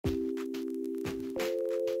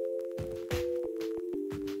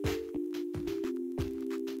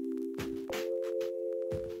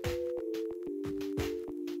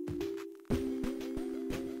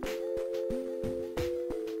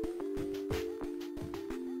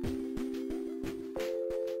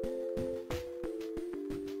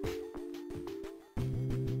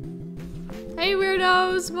Hey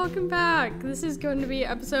weirdos, welcome back. This is going to be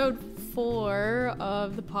episode 4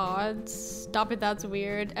 of the pod. Stop it, that's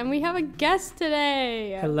weird. And we have a guest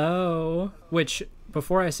today. Hello. Which,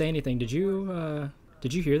 before I say anything, did you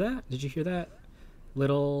hear that? Did you hear that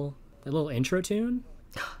little intro tune?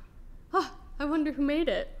 Oh, I wonder who made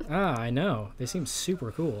it. Ah, I know. They seem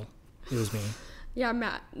super cool. It was me. Yeah,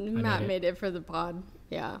 Matt made it for the pod.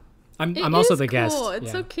 Yeah. I'm also the cool. guest.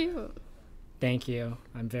 It's so cute. Thank you.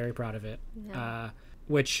 I'm very proud of it. Yeah.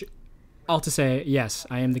 Which, all to say, yes,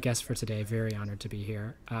 I am the guest for today. Very honored to be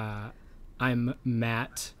here. I'm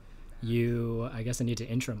Matt. I guess I need to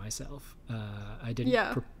intro myself. I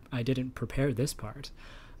didn't prepare this part.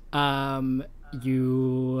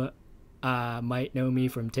 You might know me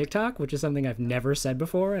from TikTok, which is something I've never said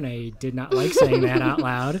before, and I did not like saying that out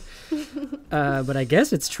loud. But I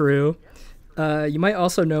guess it's true. You might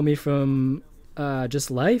also know me from just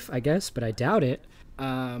life, I guess, but I doubt it.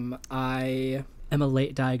 I am a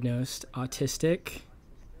late diagnosed autistic.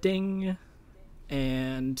 Ding.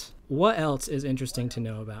 And what else is interesting to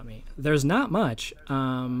know about me? There's not much.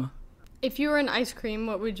 If you were an ice cream,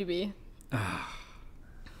 what would you be?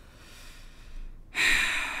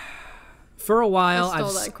 For a while, I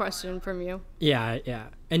stole that question from you. Yeah.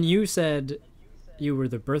 And you said you were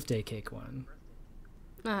the birthday cake one.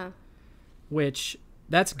 Uh-huh. Which,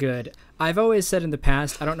 that's good. I've always said in the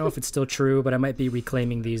past, I don't know if it's still true, but I might be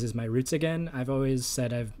reclaiming these as my roots again. I've always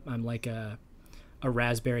said I'm like a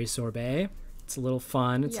raspberry sorbet. It's a little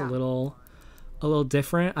fun. It's a little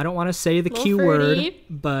different. I don't want to say the Q word,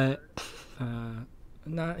 but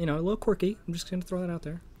not, a little quirky. I'm just going to throw that out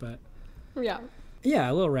there. But yeah,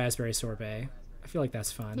 a little raspberry sorbet. I feel like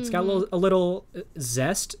that's fun. Mm-hmm. It's got a little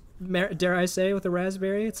zest, dare I say, with the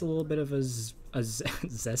raspberry. It's a little bit of a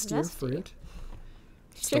zestier fruit.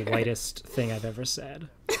 It's the whitest thing I've ever said.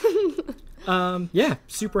 Yeah,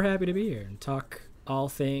 super happy to be here and talk all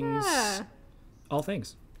things. Yeah. All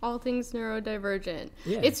things Neurodivergent.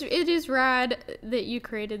 Yeah. It is rad that you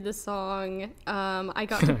created the song. I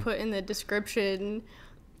got to put in the description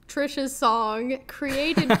Trisha's song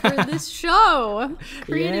created for this show.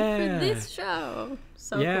 For this show.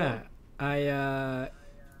 So yeah. Cool.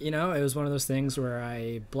 It was one of those things where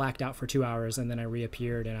I blacked out for 2 hours and then I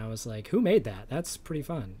reappeared and I was like, who made that? That's pretty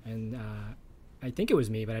fun. And I think it was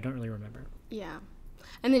me, but I don't really remember. Yeah.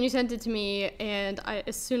 And then you sent it to me, and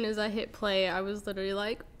as soon as I hit play, I was literally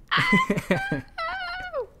like,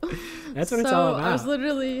 That's what it's all about. I was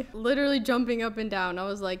literally jumping up and down. I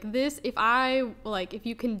was like, if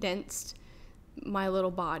you condensed my little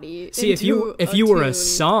body. See, if you were a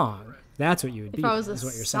song, that's what you would be. If I was a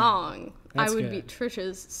song, I would be good.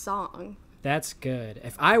 Trisha's song. That's good.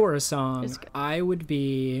 If I were a song, I would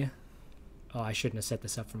be... Oh, I shouldn't have set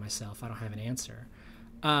this up for myself. I don't have an answer.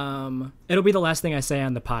 It'll be the last thing I say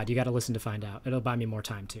on the pod. You got to listen to find out. It'll buy me more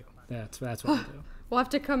time, too. That's what we'll do. We'll have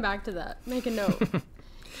to come back to that. Make a note.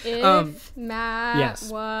 If Matt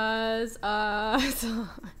was a song.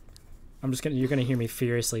 You're gonna hear me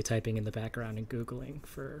furiously typing in the background and Googling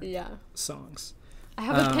for songs. I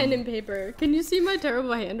have a pen and paper. Can you see my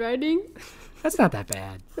terrible handwriting? That's not that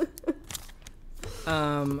bad.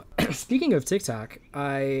 Speaking of TikTok,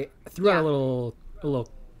 I threw out a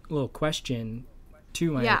little question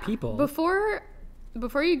to my people.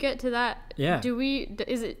 Before you get to that,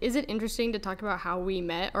 is it interesting to talk about how we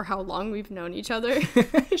met or how long we've known each other?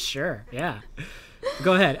 Sure, yeah.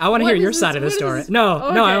 Go ahead. I want to hear your side of the story. No,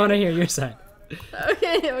 I want to hear your side.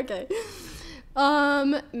 Okay.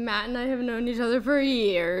 Matt and I have known each other for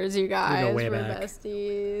years, you guys. We go way We're back.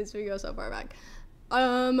 besties. We go so far back.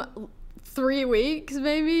 3 weeks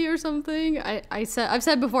maybe or something. I've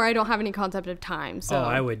said before I don't have any concept of time. So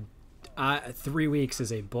I would. 3 weeks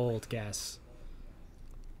is a bold guess.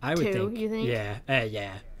 I would think. You think? Yeah.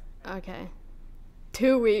 Yeah. Okay.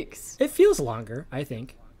 2 weeks. It feels longer, I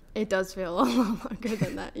think. It does feel a lot longer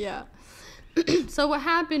than that. Yeah. So what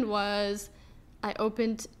happened was I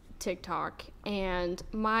opened TikTok and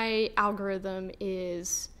my algorithm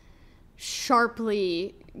is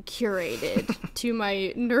sharply curated to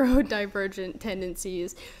my neurodivergent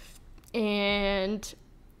tendencies, and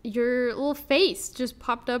your little face just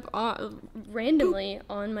popped up randomly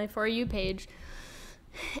on my For You page,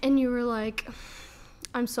 and you were like,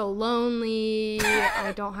 I'm so lonely,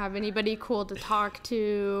 I don't have anybody cool to talk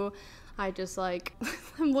to, I'm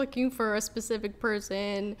looking for a specific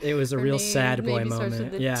person. It was a real sad boy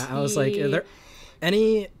moment. Yeah, I was like, are there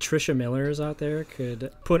any Trisha Millers out there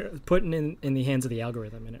could put in the hands of the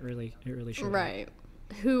algorithm, and it really should. Right.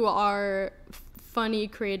 Who are funny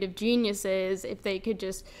creative geniuses, if they could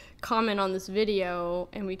just comment on this video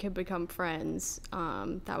and we could become friends,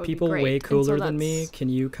 that would People be great. way cooler than me, can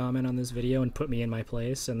you comment on this video and put me in my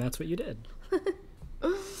place? And that's what you did.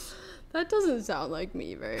 That doesn't sound like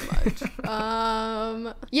me very much.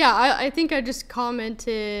 Yeah, I think I just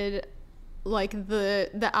commented like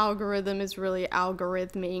the algorithm is really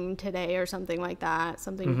algorithming today or something like that,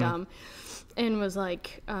 something dumb, and was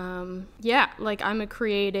like, yeah, like I'm a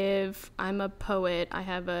creative, I'm a poet, I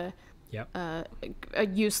have a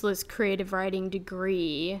useless creative writing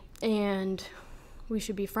degree, and we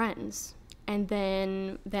should be friends. And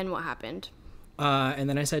then what happened? And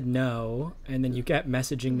then I said no, and then you kept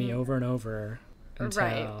messaging me over and over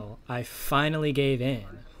until I finally gave in.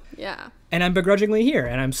 Yeah. And I'm begrudgingly here,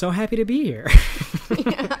 and I'm so happy to be here.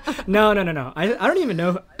 No. I don't even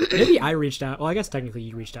know. Maybe I reached out. Well, I guess technically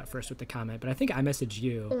you reached out first with the comment, but I think I messaged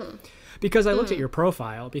you because I looked at your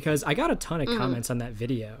profile, because I got a ton of comments on that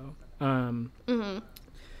video. And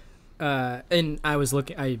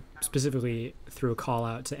I specifically threw a call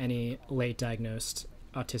out to any late diagnosed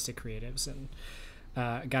autistic creatives, and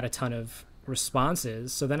got a ton of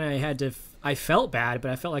responses. So then I felt bad,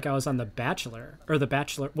 but I felt like I was on The Bachelor, or The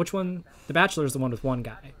Bachelor. Which one? The Bachelor is the one with one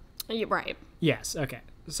guy. Right. Yes. Okay.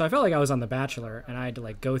 So I felt like I was on The Bachelor, and I had to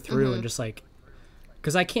like go through and just like,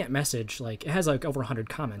 because I can't message, like, it has like over 100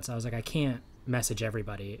 comments. I was like, I can't message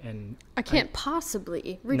everybody, and I can't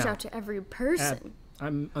possibly reach out to every person.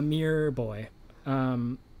 I'm a mere boy.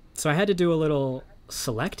 So I had to do a little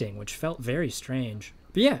selecting, which felt very strange.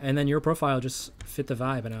 But yeah, and then your profile just fit the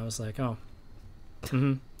vibe, and I was like, oh.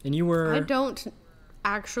 And you were... I don't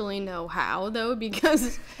actually know how, though,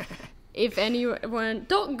 because if anyone...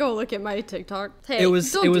 Don't go look at my TikTok. Hey, don't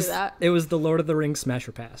do that. It was the Lord of the Rings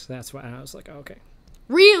Smasher Pass. That's why. And I was like, oh, okay.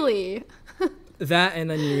 Really? That, and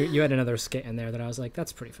then you had another skit in there that I was like,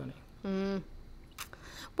 that's pretty funny.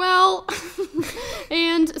 Well,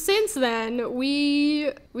 and since then,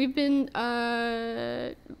 we've been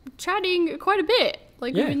chatting quite a bit.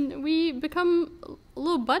 Like, we become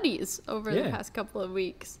little buddies over the past couple of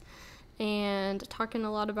weeks, and talking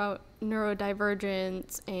a lot about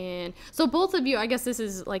neurodivergence. And so both of you, I guess this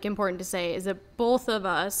is like important to say, is that both of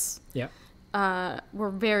us were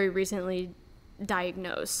very recently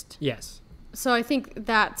diagnosed. Yes. So I think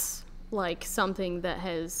that's like something that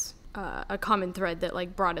has a common thread that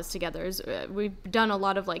like brought us together. Is we've done a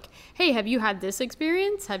lot of like, hey, have you had this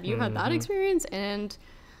experience? Have you had that experience? And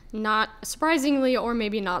not surprisingly, or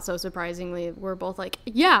maybe not so surprisingly, we're both like,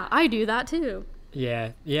 yeah, I do that too.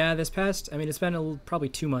 Yeah. This past, I mean, it's been probably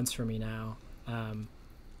 2 months for me now.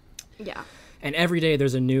 Yeah. And every day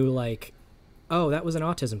there's a new like, oh, that was an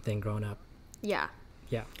autism thing growing up. Yeah.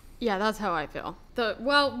 Yeah. Yeah, that's how I feel.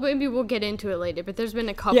 Well, maybe we'll get into it later, but there's been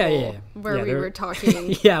a couple where we were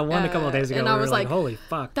talking. One a couple of days ago, and we I was like, holy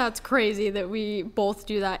fuck. That's crazy that we both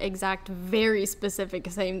do that exact, very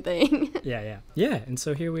specific same thing. Yeah, and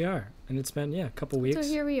so here we are. And it's been, a couple weeks. So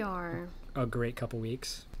here we are. A great couple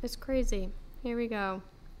weeks. It's crazy. Here we go.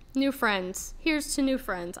 New friends. Here's to new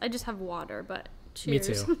friends. I just have water, but cheers.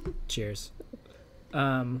 Me too. Cheers.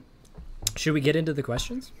 Should we get into the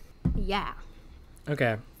questions? Yeah.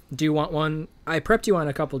 Okay. Do you want one? I prepped you on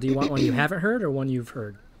a couple. Do you want one you haven't heard or one you've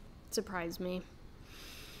heard? Surprise me.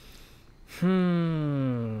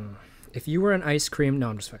 If you were an ice cream... No,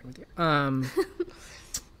 I'm just fucking with you.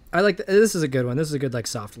 I like... This is a good one. This is a good, like,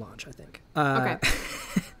 soft launch, I think. Okay.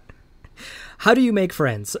 How do you make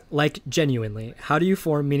friends? Like, genuinely. How do you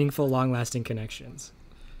form meaningful, long-lasting connections?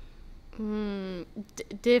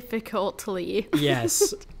 Difficultly.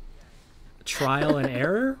 Yes. Trial and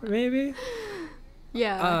error, maybe?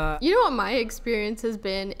 Yeah. You know what my experience has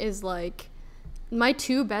been is like my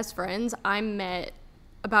two best friends I met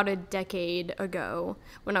about a decade ago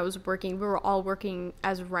when I was working. We were all working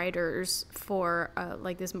as writers for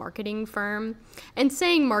like this marketing firm. And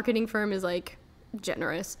saying marketing firm is like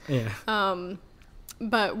generous. Yeah.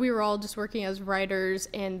 But we were all just working as writers,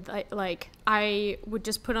 and I would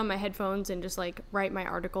just put on my headphones and just like write my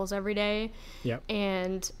articles every day. Yep.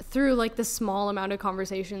 And through like the small amount of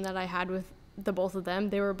conversation that I had with the both of them,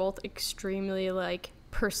 they were both extremely like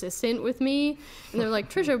persistent with me, and they're like,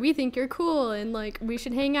 Trisha, we think you're cool and like we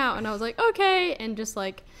should hang out. And I was like, okay. And just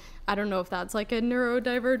like, I don't know if that's like a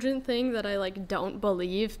neurodivergent thing that I like don't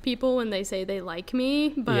believe people when they say they like me,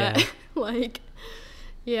 but like,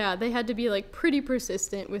 yeah, they had to be like pretty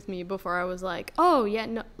persistent with me before I was like, oh yeah,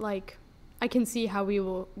 no, like I can see how we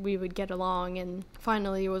would get along. And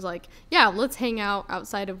finally it was like, yeah, let's hang out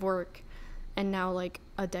outside of work. And now, like,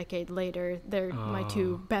 a decade later, they're my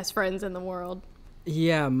two best friends in the world.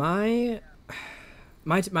 Yeah,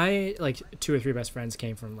 my like 2 or 3 best friends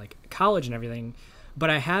came from like college and everything, but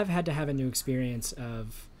I have had to have a new experience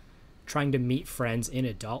of trying to meet friends in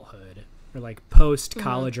adulthood, or like post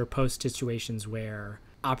college or post situations where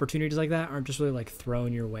opportunities like that aren't just really like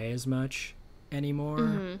thrown your way as much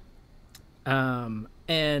anymore.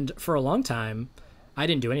 And for a long time I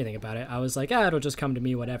didn't do anything about it. I was like, it'll just come to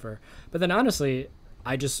me, whatever. But then honestly,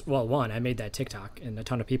 I made that TikTok and a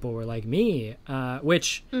ton of people were like me,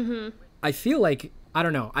 which I feel like, I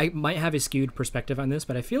don't know, I might have a skewed perspective on this,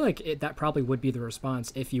 but I feel like that probably would be the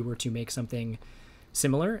response if you were to make something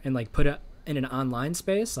similar and like put it in an online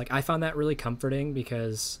space. Like I found that really comforting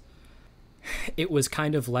because it was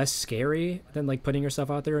kind of less scary than like putting yourself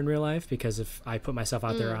out there in real life, because if I put myself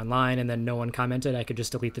out there online and then no one commented, I could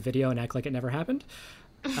just delete the video and act like it never happened.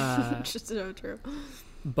 Just so true.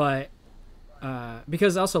 But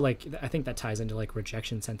because also like I think that ties into like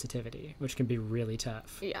rejection sensitivity, which can be really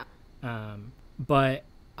tough. Yeah. But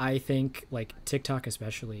I think like TikTok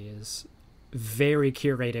especially is very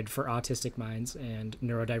curated for autistic minds and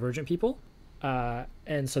neurodivergent people.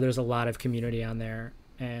 And so there's a lot of community on there,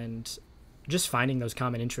 and just finding those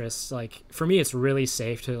common interests, like for me, it's really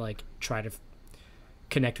safe to like try to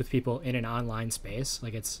connect with people in an online space.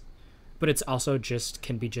 Like but it's also just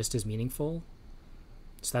can be just as meaningful.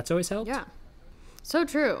 So that's always helped. Yeah. So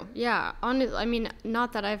true. Yeah. I mean,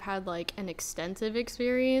 not that I've had like an extensive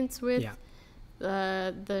experience with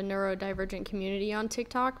the neurodivergent community on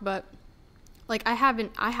TikTok, but like I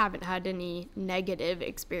haven't had any negative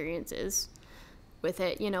experiences with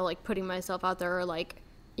it, you know, like putting myself out there or like,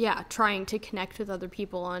 trying to connect with other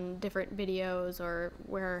people on different videos or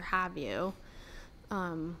where have you.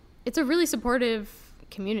 It's a really supportive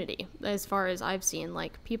community as far as I've seen.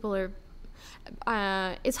 Like people are,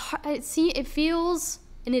 it's hard, it feels,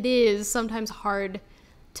 and it is sometimes hard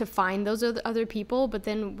to find those other people, but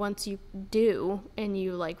then once you do and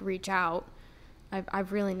you like reach out,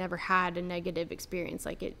 I've really never had a negative experience.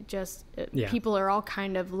 Like it just, people are all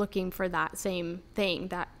kind of looking for that same thing,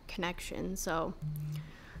 that connection. So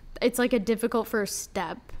it's like a difficult first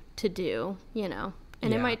step to do, you know,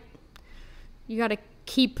 and you got to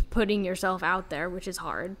keep putting yourself out there, which is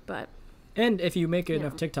hard, but. And if you make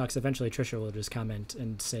enough TikToks, eventually Trisha will just comment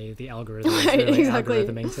and say the algorithm is really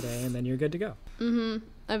algorithming today, and then you're good to go.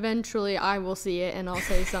 Eventually I will see it and I'll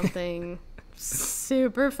say something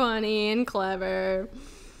super funny and clever.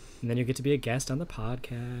 And then you get to be a guest on the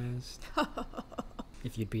podcast.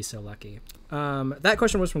 If you'd be so lucky. That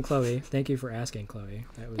question was from Chloe. Thank you for asking, Chloe.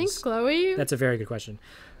 Thanks, Chloe. That's a very good question.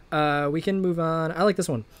 We can move on. I like this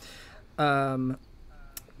one.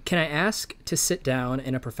 Can I ask to sit down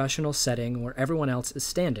in a professional setting where everyone else is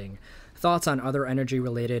standing? Thoughts on other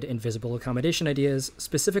energy-related invisible accommodation ideas,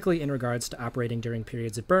 specifically in regards to operating during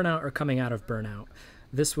periods of burnout or coming out of burnout.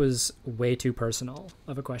 This was way too personal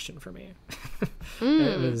of a question for me.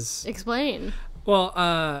 Explain. Well,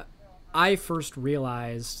 I first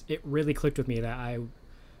realized, it really clicked with me that I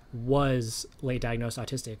was late diagnosed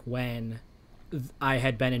autistic when I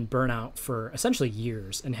had been in burnout for essentially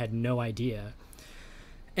years and had no idea.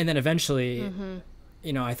 And then eventually,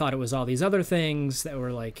 you know, I thought it was all these other things that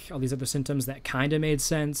were like all these other symptoms that kind of made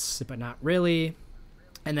sense, but not really.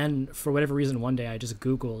 And then for whatever reason, one day I just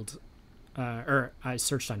Googled, or I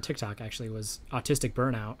searched on TikTok actually, was autistic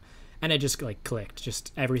burnout. And it just like clicked,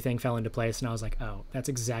 just everything fell into place. And I was like, oh, that's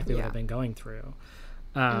exactly what I've been going through.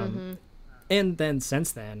 And then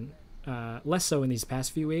since then, less so in these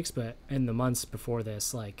past few weeks, but in the months before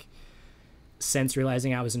this, like since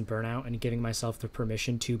realizing I was in burnout and giving myself the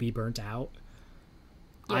permission to be burnt out,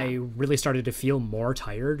 I really started to feel more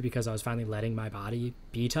tired because I was finally letting my body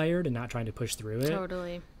be tired and not trying to push through it.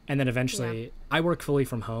 Totally. And then eventually I work fully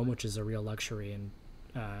from home, which is a real luxury and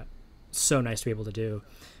so nice to be able to do.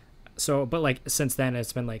 So, but like since then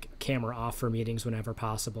it's been like camera off for meetings whenever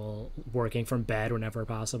possible, working from bed whenever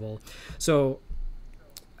possible. So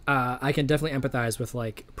I can definitely empathize with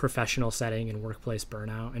like professional setting and workplace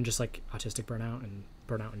burnout and just like autistic burnout and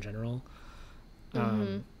burnout in general.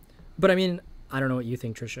 But I mean, I don't know what you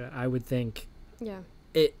think, Trisha. I would think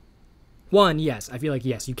yes, I feel like,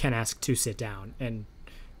 yes, you can ask to sit down and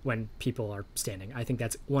when people are standing. I think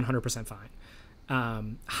that's 100%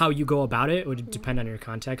 fine. How you go about it would depend on your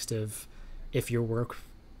context of if your work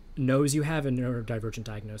knows you have a neurodivergent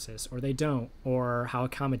diagnosis or they don't, or how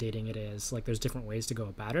accommodating it is. Like there's different ways to go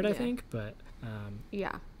about it, I think, but I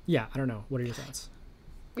don't know. What are your thoughts?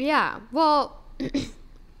 Well,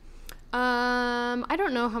 I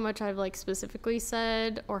don't know how much I've like specifically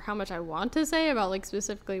said or how much I want to say about like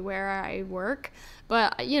specifically where I work,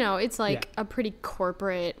 but you know, it's like a pretty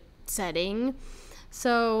corporate setting.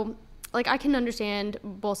 So like, I can understand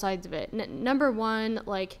both sides of it. Number one,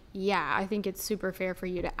 like, yeah, I think it's super fair for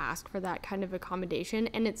you to ask for that kind of accommodation.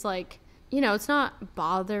 And it's like, you know, it's not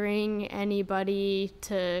bothering anybody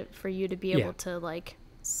for you to be able to, like,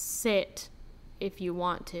 sit if you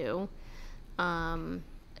want to. And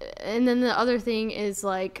then the other thing is,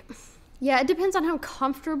 like, yeah, it depends on how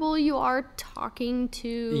comfortable you are talking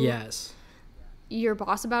to your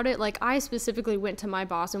boss about it. Like, I specifically went to my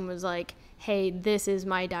boss and was like, hey, this is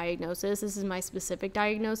my diagnosis. This is my specific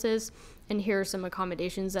diagnosis. And here are some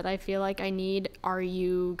accommodations that I feel like I need. Are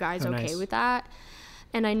you guys okay with that?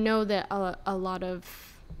 And I know that a lot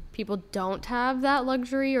of people don't have that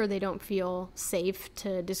luxury, or they don't feel safe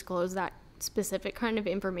to disclose that specific kind of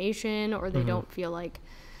information, or they don't feel like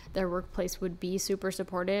their workplace would be super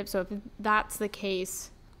supportive. So if that's the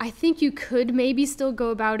case, I think you could maybe still go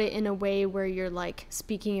about it in a way where you're, like,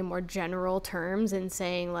 speaking in more general terms and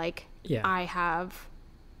saying, like, I have,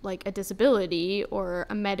 like, a disability or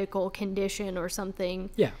a medical condition or something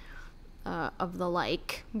of the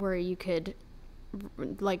like, where you could,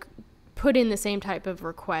 like, put in the same type of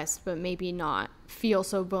request, but maybe not feel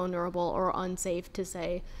so vulnerable or unsafe to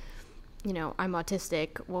say, you know, I'm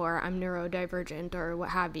autistic or I'm neurodivergent or what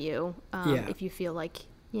have you. If you feel like,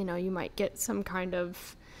 you know, you might get some kind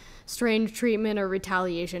of strange treatment or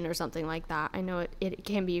retaliation or something like that. I know it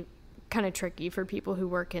can be kind of tricky for people who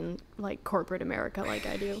work in, like, corporate America like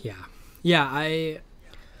I do. I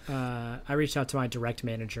reached out to my direct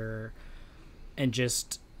manager and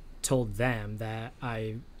just told them that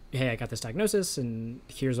hey, I got this diagnosis and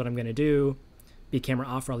here's what I'm going to do, be camera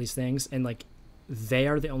off for all these things. And, like, they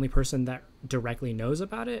are the only person that directly knows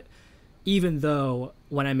about it, even though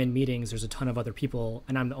when I'm in meetings, there's a ton of other people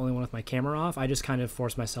and I'm the only one with my camera off. I just kind of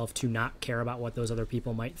force myself to not care about what those other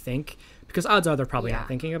people might think, because odds are they're probably not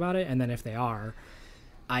thinking about it. And then if they are,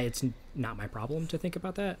 it's not my problem to think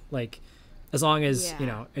about that. Like, as long as, you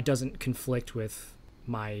know, it doesn't conflict with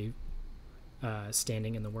my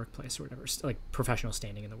standing in the workplace or whatever, like professional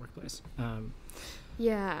standing in the workplace.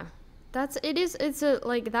 That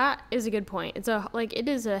is a good point. It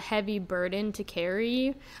is a heavy burden to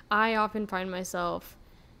carry. I often find myself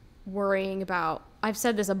worrying about, I've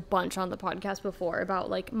said this a bunch on the podcast before, about,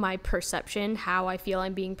 like, my perception, how I feel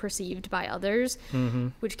I'm being perceived by others,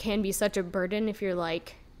 which can be such a burden if you're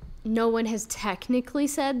like, no one has technically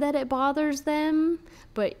said that it bothers them,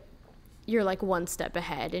 but you're, like, one step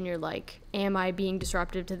ahead and you're like, am I being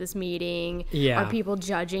disruptive to this meeting? Are people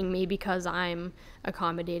judging me because I'm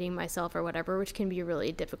accommodating myself or whatever, which can be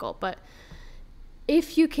really difficult. But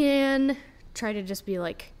if you can try to just be,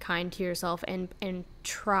 like, kind to yourself and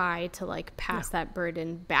try to, like, pass that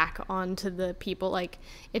burden back onto the people. Like,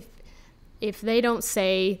 if they don't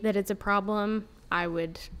say that it's a problem, I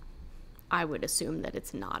would assume that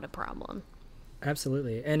it's not a problem.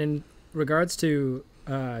 Absolutely. And in regards to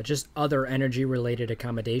just other energy related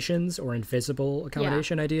accommodations or invisible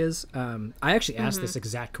accommodation ideas, I actually asked this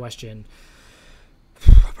exact question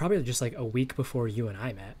probably just like a week before you and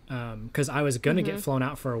I met, because I was gonna get flown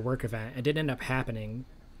out for a work event. It didn't end up happening,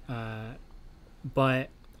 but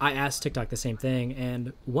I asked TikTok the same thing,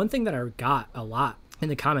 and one thing that I got a lot in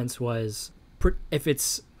the comments was, if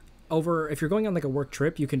you're going on, like, a work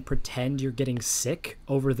trip, you can pretend you're getting sick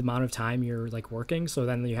over the amount of time you're, like, working, so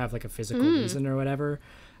then you have, like, a physical reason or whatever.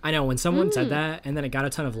 I know when someone said that and then it got a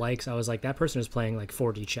ton of likes, I was like, that person is playing, like,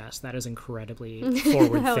 4D chess. That is incredibly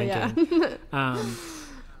forward thinking.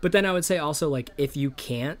 But then I would say also, like, if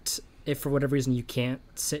for whatever reason you can't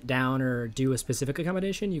sit down or do a specific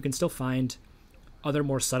accommodation, you can still find other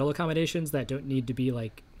more subtle accommodations that don't need to be,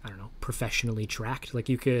 like, I don't know, professionally tracked. Like,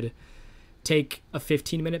 you could take a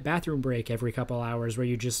 15-minute bathroom break every couple hours where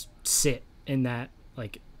you just sit in that,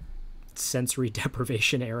 like, sensory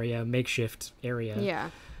deprivation area, makeshift area,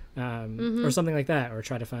 or something like that, or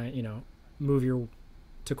try to find, you know, move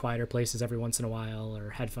to quieter places every once in a while, or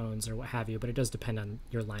headphones or what have you. But it does depend on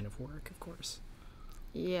your line of work, of course.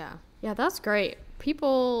 Yeah, that's great.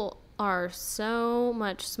 People are so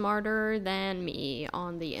much smarter than me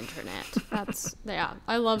on the internet. That's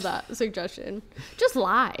I love that suggestion. Just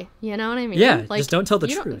lie, you know what I mean? Yeah, like, just don't tell the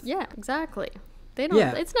truth. Yeah, exactly. They don't.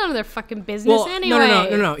 Yeah. It's none of their fucking business anyway.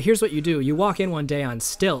 No. Here's what you do: you walk in one day on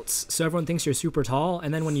stilts, so everyone thinks you're super tall,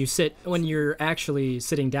 and then when you're actually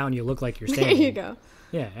sitting down, you look like you're standing. There you go.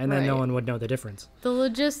 Yeah, and then no one would know the difference. The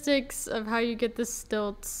logistics of how you get the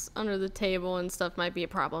stilts under the table and stuff might be a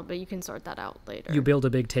problem, but you can sort that out later. You build a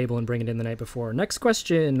big table and bring it in the night before. Next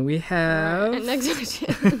question we have. Right, next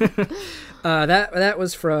question. That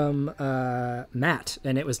was from Matt,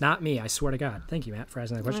 and it was not me. I swear to God. Thank you, Matt, for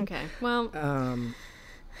asking that question. Okay. Well.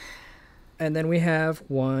 And then we have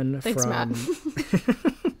one from. Matt.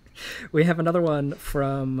 We have another one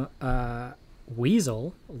from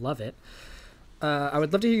Weasel. Love it. I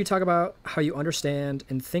would love to hear you talk about how you understand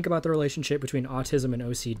and think about the relationship between autism and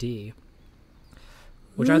OCD,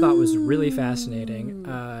 which I thought was really fascinating.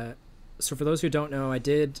 So for those who don't know,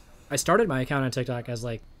 I started my account on TikTok as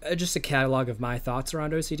like just a catalog of my thoughts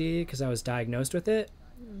around OCD because I was diagnosed with it.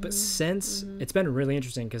 But since it's been really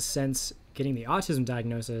interesting because since getting the autism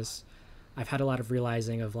diagnosis, I've had a lot of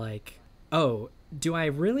realizing of like, oh, do I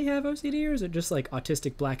really have OCD or is it just like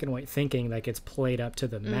autistic black and white thinking that gets played up to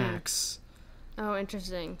the max? Oh,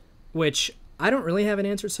 interesting. Which I don't really have an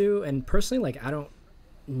answer to. And personally, like, I don't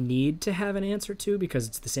need to have an answer to because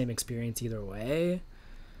it's the same experience either way.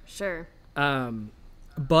 Sure.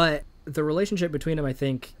 But the relationship between them, I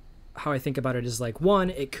think, how I think about it is like, one,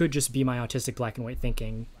 it could just be my autistic black and white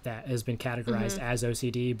thinking that has been categorized as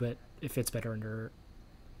OCD, but it fits better under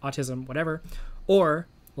autism, whatever. Or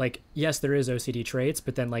like, yes, there is OCD traits,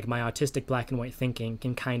 but then like my autistic black and white thinking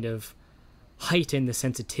can kind of heighten the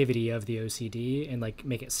sensitivity of the OCD and like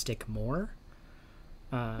make it stick more.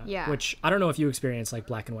 Which I don't know if you experience like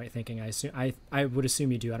black and white thinking. I would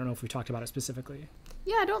assume you do. I don't know if we talked about it specifically.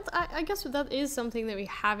 Yeah, I guess that is something that we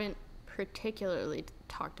haven't particularly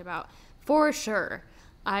talked about. For sure.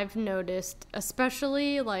 I've noticed,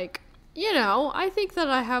 especially like, you know, I think that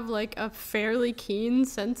I have like a fairly keen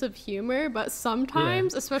sense of humor, but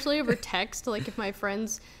sometimes, especially over text, like if my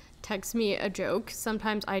friends text me a joke,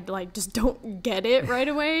 sometimes I like just don't get it right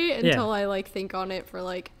away until I like think on it for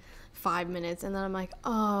like 5 minutes, and then I'm like,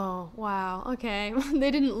 oh wow, okay.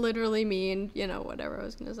 They didn't literally mean, you know, whatever I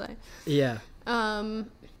was gonna say.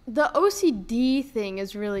 The OCD thing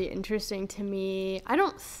is really interesting to me. I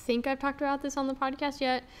don't think I've talked about this on the podcast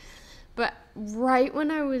yet, but right when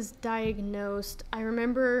I was diagnosed, I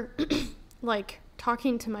remember like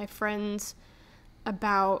talking to my friends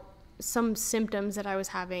about some symptoms that I was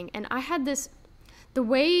having, and I had the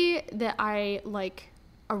way that I like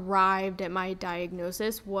arrived at my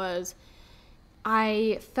diagnosis was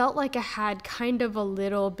I felt like I had kind of a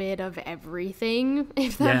little bit of everything,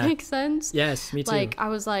 if that makes sense. Yes, me too. Like I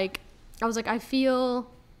was like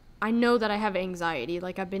I know that I have anxiety,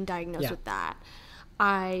 like I've been diagnosed with that.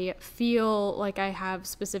 I feel like I have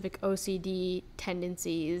specific OCD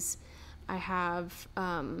tendencies. I have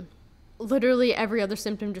literally every other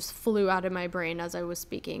symptom just flew out of my brain as I was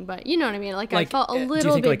speaking, but you know what I mean? Like I felt a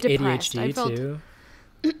little bit like depressed. ADHD I felt too?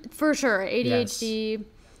 For sure, ADHD.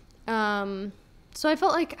 Yes. So I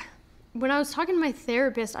felt like when I was talking to my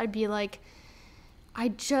therapist, I'd be like, I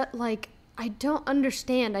don't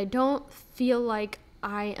understand. I don't feel like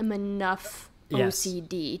I am enough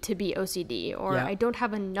OCD to be OCD, or I don't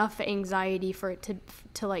have enough anxiety for it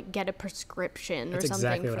to like get a prescription or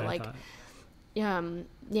something for like,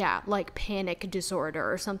 like panic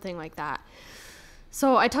disorder or something like that.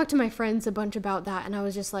 So I talked to my friends a bunch about that, and I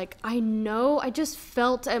was just like, I just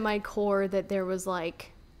felt at my core that there was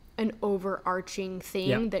like an overarching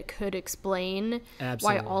thing that could explain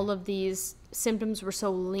why all of these symptoms were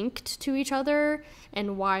so linked to each other,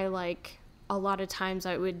 and why like a lot of times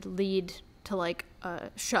I would lead to like a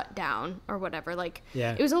shutdown or whatever. Like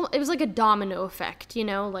it was like a domino effect, you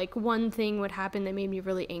know, like one thing would happen that made me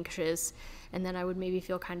really anxious, and then I would maybe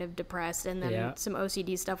feel kind of depressed, and then some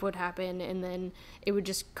OCD stuff would happen, and then it would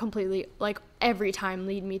just completely like every time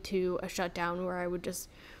lead me to a shutdown where I would just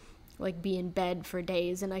like be in bed for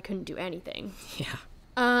days and I couldn't do anything.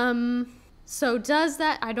 So does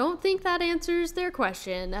that, I don't think that answers their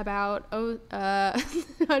question about I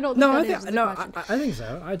don't think I think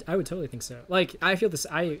so. I would totally think so. Like I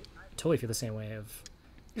totally feel the same way of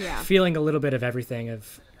feeling a little bit of everything,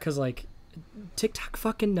 of because like TikTok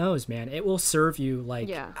fucking knows, man. It will serve you like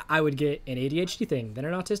I would get an ADHD thing, then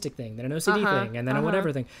an autistic thing, then an OCD thing, and then a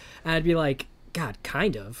whatever thing, and I'd be like, God,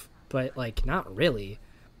 kind of, but like not really.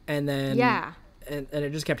 And then and it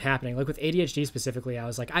just kept happening. Like with ADHD specifically, I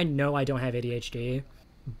was like, I know I don't have ADHD,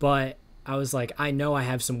 but I was like, I know I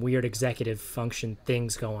have some weird executive function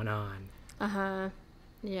things going on.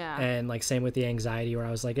 And like same with the anxiety, where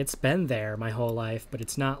I was like, it's been there my whole life, but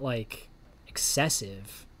it's not like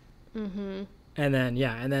excessive. And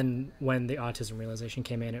then when the autism realization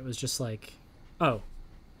came in, it was just like, oh,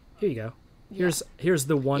 here you go. Here's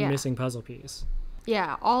the one missing puzzle piece.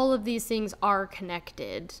 Yeah, all of these things are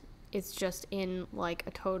connected. It's just in like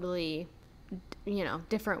a totally, you know,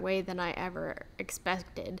 different way than I ever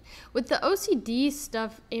expected. With the OCD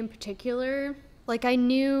stuff in particular, like I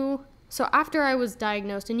knew, so after I was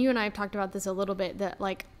diagnosed, and you and I have talked about this a little bit, that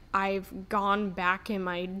like I've gone back in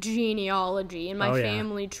my genealogy, in my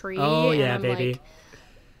family tree. Oh, and yeah, I'm baby. like,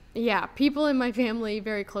 Yeah, people in my family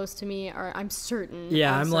very close to me are, I'm certain.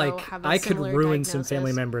 Yeah, I'm also like, have a I could similar ruin some diagnosis.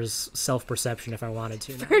 family members' self-perception if I wanted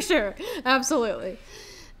to. Now. For sure. Absolutely.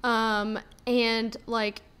 And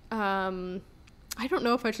like, I don't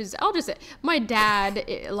know if I should, I'll just say, my dad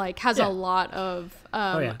like has Yeah. a lot of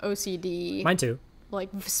OCD. Mine too. Like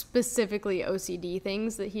specifically OCD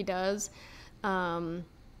things that he does. And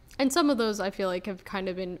some of those I feel like have kind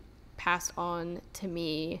of been passed on to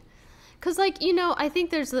me. Cause like, you know, I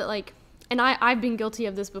think there's that like, and I've been guilty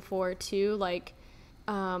of this before too, like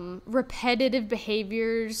repetitive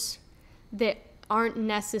behaviors that aren't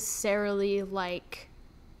necessarily like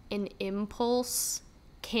an impulse.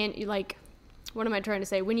 Can't you like, what am I trying to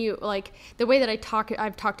say? When you like the way that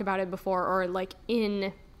I've talked about it before, or like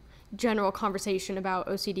in general conversation about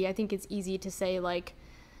OCD, I think it's easy to say like,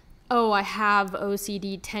 oh, I have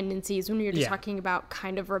OCD tendencies when you're just talking about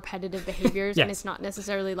kind of repetitive behaviors. Yes. And it's not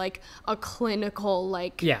necessarily like a clinical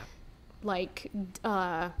like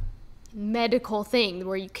medical thing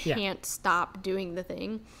where you can't stop doing the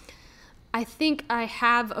thing. I think I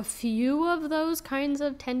have a few of those kinds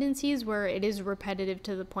of tendencies where it is repetitive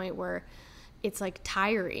to the point where it's like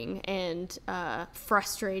tiring and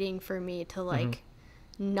frustrating for me to like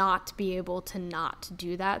not be able to not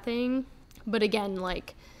do that thing. But again,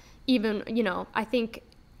 like even, you know, I think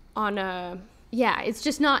on a,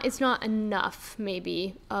 it's not enough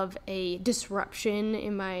maybe of a disruption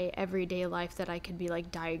in my everyday life that I could be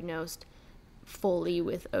like diagnosed fully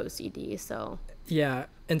with OCD. So yeah,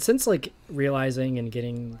 and since like realizing and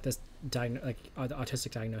getting this the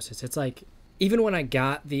autistic diagnosis, it's like even when I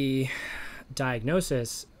got the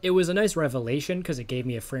diagnosis, it was a nice revelation because it gave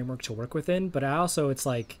me a framework to work within. But I also, it's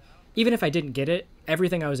like, even if I didn't get it,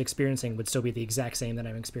 everything I was experiencing would still be the exact same that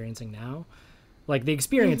I'm experiencing now. Like the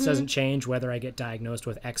experience doesn't change whether I get diagnosed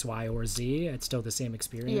with X, Y, or Z. It's still the same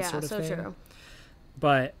experience, sort of thing. True.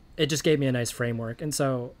 But it just gave me a nice framework. And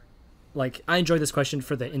so, like, I enjoy this question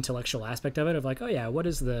for the intellectual aspect of it, of like, oh yeah, what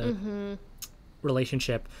is the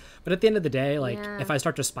relationship? But at the end of the day, like, if I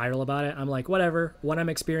start to spiral about it, I'm like, whatever. What I'm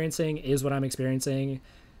experiencing is what I'm experiencing.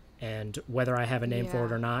 And whether I have a name for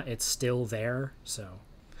it or not, it's still there. So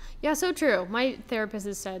yeah, so true. My therapist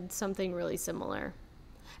has said something really similar.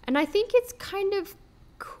 And I think it's kind of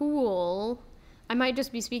cool. I might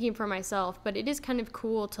just be speaking for myself, but it is kind of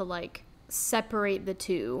cool to like separate the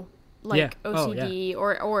two, like OCD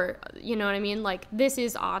or you know what I mean? Like this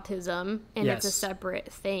is autism and it's a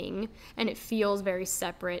separate thing, and it feels very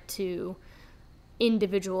separate to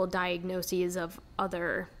individual diagnoses of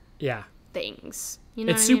other things. You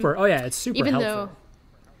know it's what super I mean? It's super helpful.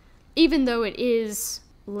 Even though it is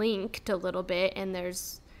linked a little bit, and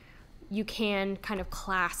you can kind of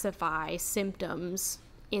classify symptoms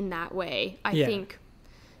in that way. I think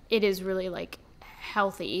it is really like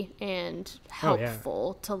healthy and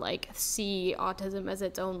helpful to like see autism as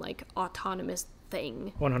its own like autonomous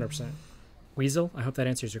thing. 100%. Weasel, I hope that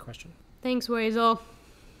answers your question. Thanks, Weasel.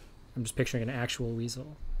 I'm just picturing an actual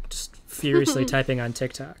weasel just furiously typing on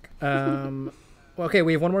TikTok. Well, okay,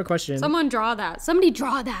 we have one more question. Somebody draw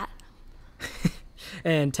that.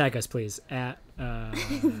 And tag us, please, at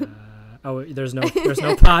oh, there's no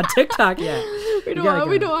pod TikTok yet. We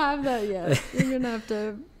don't have that yet. You're gonna have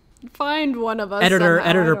to find one of us.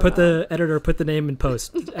 Editor, put the name in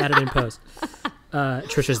post. Add it in post.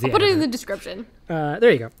 Trisha's the editor. Put it in the description.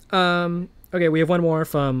 There you go. Okay, we have one more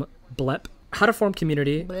from Blep. How to form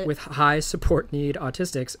community with high support need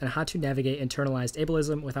autistics and how to navigate internalized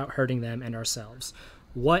ableism without hurting them and ourselves.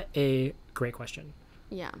 What a great question.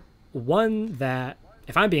 Yeah. One that,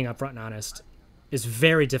 if I'm being upfront and honest, is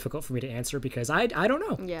very difficult for me to answer because I don't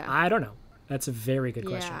know. Yeah. I don't know. That's a very good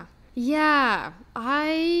question. Yeah.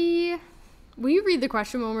 Will you read the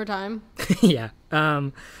question one more time? Yeah.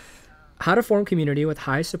 How to form community with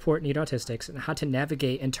high support need autistics and how to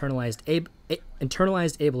navigate internalized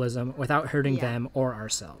ableism without hurting them or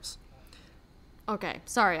ourselves. Okay.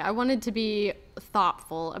 Sorry. I wanted to be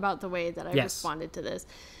thoughtful about the way that I responded to this.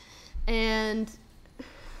 And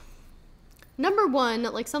number one,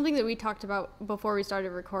 like something that we talked about before we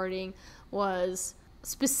started recording was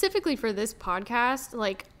specifically for this podcast,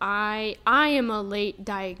 like I am a late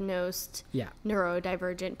diagnosed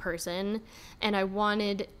neurodivergent person, and I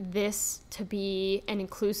wanted this to be an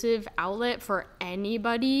inclusive outlet for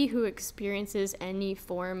anybody who experiences any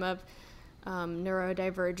form of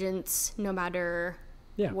neurodivergence, no matter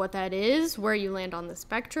what that is, where you land on the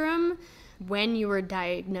spectrum, when you were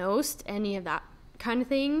diagnosed, any of that kind of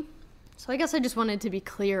thing. So I guess I just wanted to be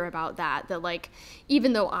clear about that like,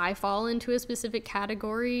 even though I fall into a specific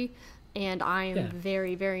category and I am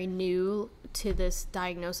very, very new to this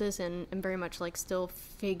diagnosis and very much like still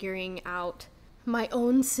figuring out my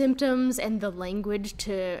own symptoms and the language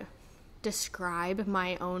to describe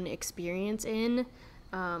my own experience in.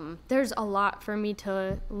 There's a lot for me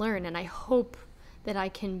to learn, and I hope that I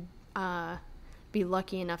can be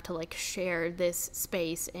lucky enough to like share this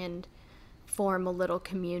space and form a little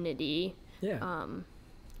community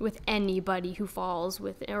with anybody who falls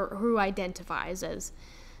with or who identifies as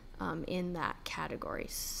in that category.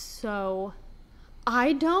 So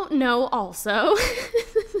I don't know also.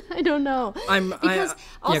 I don't know. Yeah,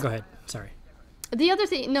 go ahead. Sorry. The other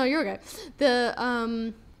thing, no, you're okay.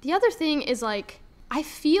 The other thing is like, I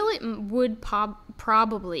feel it would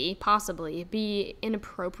possibly be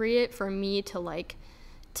inappropriate for me to like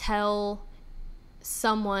tell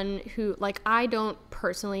someone who, like, I don't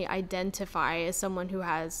personally identify as someone who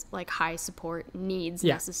has like high support needs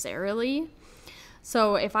necessarily.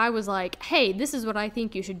 So if I was like, hey, this is what I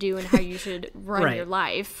think you should do and how you should run your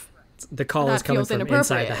life. The call is coming from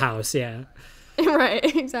inside the house, yeah.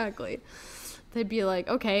 Right, exactly. They'd be like,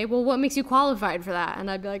 okay, well, what makes you qualified for that? And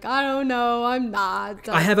I'd be like, I don't know, I'm not.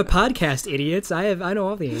 I have a podcast, idiots. I know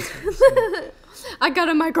all the answers. I got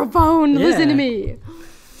a microphone, listen to me.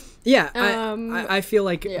 Yeah, I feel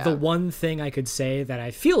like the one thing I could say that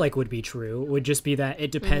I feel like would be true would just be that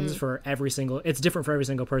it depends for it's different for every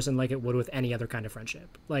single person, like it would with any other kind of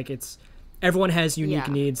friendship. Like everyone has unique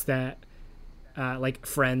needs that like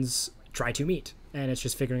friends try to meet, and it's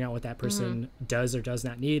just figuring out what that person does or does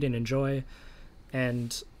not need and enjoy,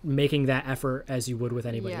 and making that effort as you would with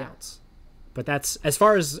anybody else. But that's, as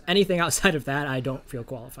far as anything outside of that, I don't feel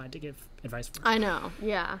qualified to give advice for. I know,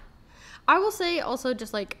 yeah. I will say also,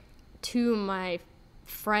 just like, to my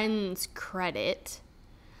friends' credit,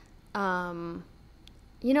 you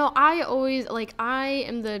know, I always, like, I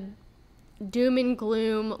am the doom and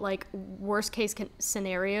gloom, like, worst case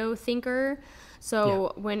scenario thinker.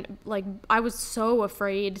 So when, like, I was so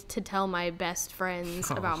afraid to tell my best friends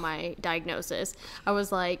about my diagnosis. I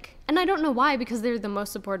was like, and I don't know why, because they're the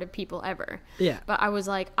most supportive people ever. Yeah. But I was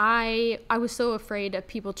like, I was so afraid of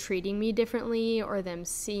people treating me differently or them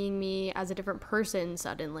seeing me as a different person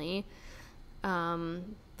suddenly, that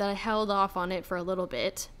I held off on it for a little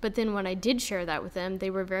bit. But then when I did share that with them, they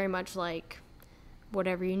were very much like,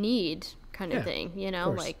 whatever you need kind of thing, you know,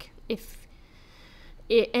 like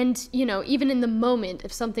and, you know, even in the moment,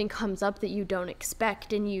 if something comes up that you don't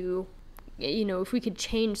expect and you know, if we could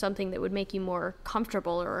change something that would make you more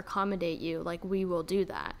comfortable or accommodate you, like, we will do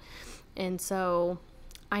that. And so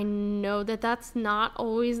I know that that's not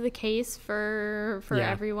always the case for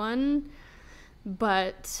everyone,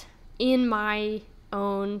 but in my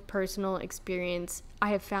own personal experience, I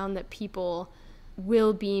have found that people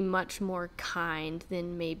will be much more kind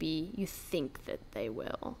than maybe you think that they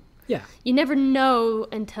will. Yeah. You never know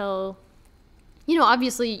until, you know,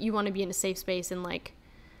 obviously you want to be in a safe space and, like,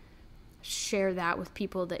 share that with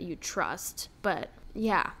people that you trust. But,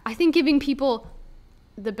 yeah, I think giving people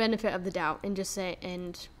the benefit of the doubt and just say,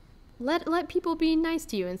 and let people be nice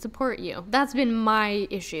to you and support you. That's been my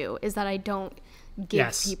issue, is that I don't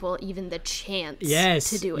give people even the chance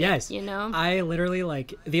to do it, you know? I literally,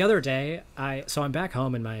 like, the other day, so I'm back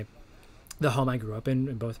home in the home I grew up in,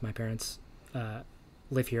 and both my parents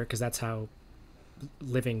live here, because that's how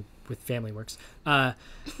living with family works. I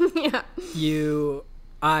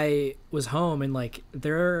was home, and, like,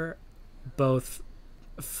 they're both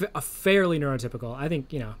fairly neurotypical. I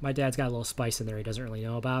think, you know, my dad's got a little spice in there he doesn't really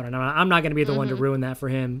know about, and I'm not going to be the one to ruin that for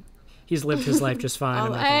him. He's lived his life just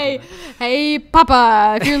fine. Hey,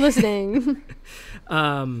 Papa, if you're listening.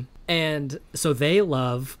 And so they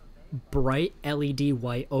love bright LED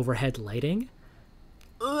white overhead lighting.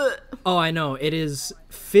 Ugh. Oh, I know. It is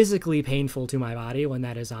physically painful to my body when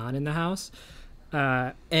that is on in the house.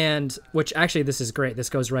 And which, actually, this is great. This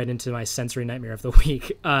goes right into my sensory nightmare of the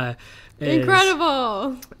week.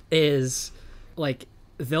 Incredible. Is, like,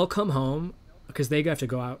 they'll come home because they have to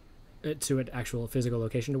go out to an actual physical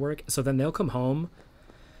location to work. So then they'll come home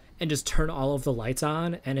and just turn all of the lights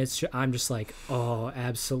on, and I'm just like, oh,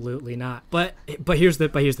 absolutely not. But here's the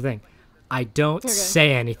thing. I don't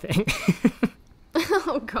say anything.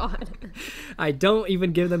 Oh God. I don't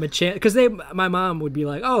even give them a chance, because my mom would be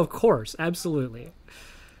like, oh, of course, absolutely.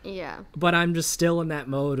 Yeah. But I'm just still in that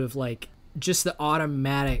mode of, like, just the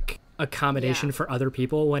automatic accommodation for other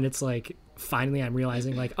people, when it's like, finally I'm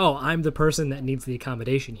realizing, like, oh, I'm the person that needs the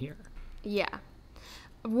accommodation here. Yeah.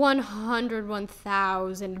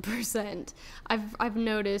 1,000%. I've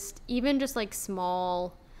noticed even just, like,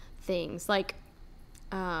 small things, like,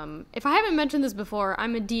 if I haven't mentioned this before,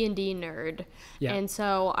 I'm a D&D nerd. Yeah. And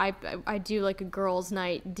so I do, like, a girls'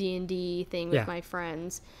 night D&D thing with my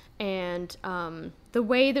friends. And the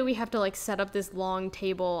way that we have to like set up this long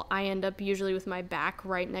table, I end up usually with my back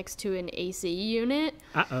right next to an AC unit.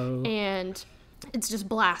 Uh-oh. And it's just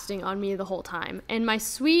blasting on me the whole time. And my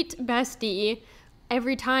sweet bestie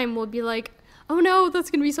every time will be like, oh no, that's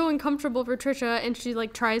gonna be so uncomfortable for Trisha. And she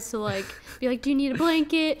like tries to like be like, do you need a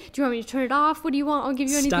blanket? Do you want me to turn it off? What do you want? I'll give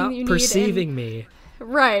you anything that you need. Stop perceiving me.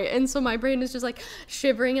 Right. And so my brain is just like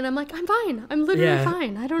shivering, and I'm like, I'm fine. I'm literally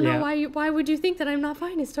fine. I don't know why would you think that I'm not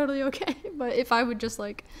fine? It's totally okay. But if I would just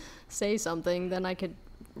like say something, then I could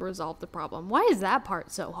resolve the problem. Why is that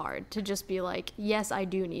part so hard to just be like, yes, I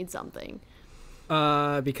do need something?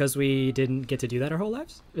 Because we didn't get to do that our whole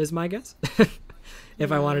lives, is my guess.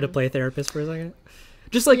 If I wanted to play therapist for a second.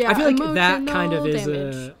 Just like, I feel like that kind of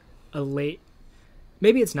is a late,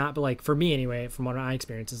 maybe it's not, but like for me anyway, from what I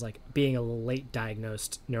experience, is like being a late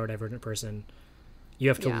diagnosed neurodivergent person, you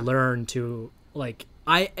have to learn to like,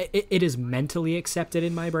 it is mentally accepted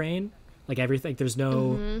in my brain, like everything, there's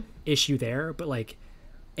no issue there, but like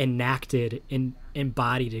enacted,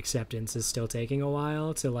 embodied acceptance is still taking a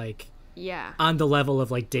while to like, on the level of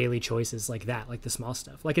like daily choices like that, like the small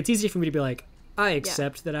stuff. Like it's easy for me to be like, I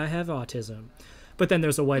accept that I have autism, but then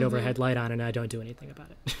there's a white overhead light on and I don't do anything about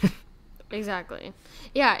it. Exactly.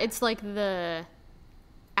 Yeah, it's like the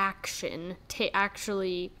action,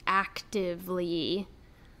 actually actively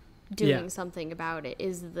doing something about it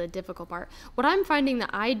is the difficult part. What I'm finding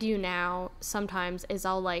that I do now sometimes is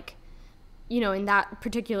I'll like, you know, in that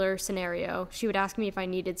particular scenario, she would ask me if I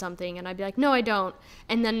needed something and I'd be like, no, I don't.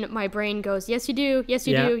 And then my brain goes, yes, you do. Yes,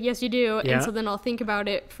 you do. Yes, you do. Yeah. And so then I'll think about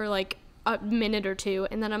it for like a minute or two,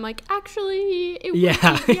 and then I'm like, actually, maybe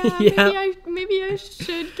I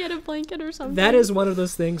should get a blanket or something. That is one of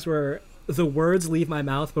those things where the words leave my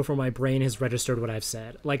mouth before my brain has registered what I've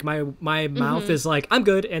said. Like my mouth is like, I'm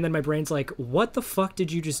good, and then my brain's like, what the fuck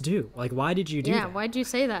did you just do? Like, why did you do that? Yeah, why'd you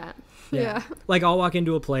say that? Yeah. Like I'll walk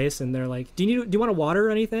into a place and they're like, do you want a water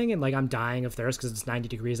or anything? And like I'm dying of thirst because it's 90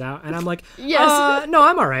 degrees out, and I'm like, yes, no,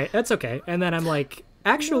 I'm all right, that's okay. And then I'm like,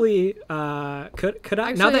 actually, could I?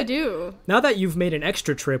 Actually, now that you've made an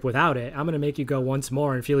extra trip without it, I'm gonna make you go once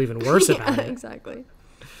more and feel even worse about it. Exactly.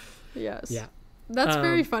 Yes. Yeah. That's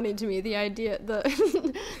very funny to me. The idea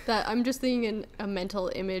that I'm just thinking a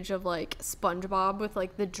mental image of like SpongeBob with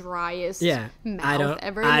like the driest mouth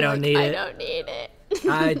ever. I don't need it. I don't need it.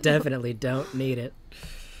 I definitely don't need it.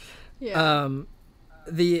 Yeah.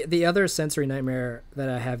 The other sensory nightmare that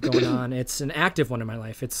I have going on, it's an active one in my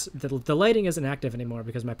life. It's the lighting isn't active anymore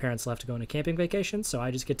because my parents left to go on a camping vacation, so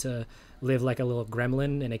I just get to live like a little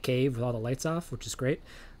gremlin in a cave with all the lights off, which is great.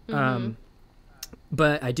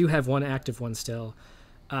 But I do have one active one still.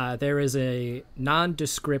 There is a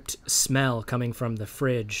nondescript smell coming from the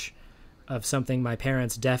fridge of something my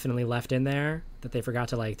parents definitely left in there that they forgot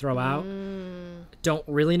to like throw out. Don't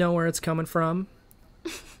really know where it's coming from.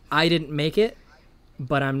 I didn't make it,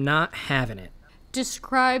 but I'm not having it.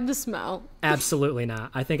 Describe the smell. Absolutely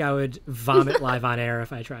not. I think I would vomit live on air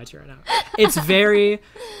if I tried to right now. It's very...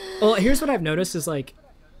 Well, here's what I've noticed is like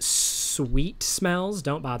sweet smells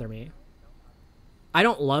don't bother me. I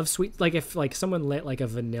don't love sweet... Like if like someone lit like a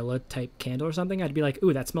vanilla type candle or something, I'd be like,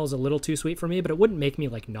 ooh, that smells a little too sweet for me, but it wouldn't make me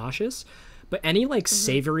like nauseous. But any like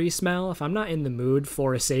savory smell, if I'm not in the mood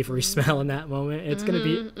for a savory smell in that moment, it's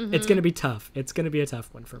gonna be tough. It's gonna be a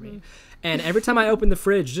tough one for me. And every time I open the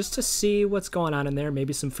fridge just to see what's going on in there,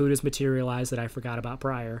 maybe some food has materialized that I forgot about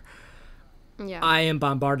prior. Yeah. I am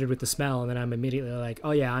bombarded with the smell, and then I'm immediately like,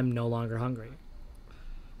 oh yeah, I'm no longer hungry.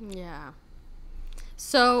 Yeah.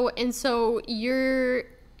 So you're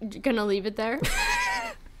gonna leave it there?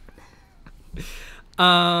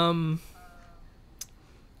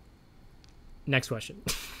 Next question.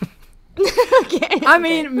 Okay. I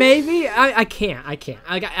mean, maybe I can't.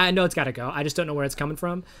 I know it's got to go. I just don't know where it's coming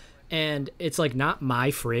from. And it's like not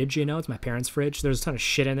my fridge, you know, it's my parents' fridge. There's a ton of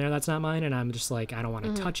shit in there that's not mine. And I'm just like, I don't want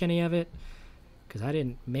to touch any of it because I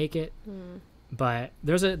didn't make it. But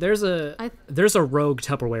there's a rogue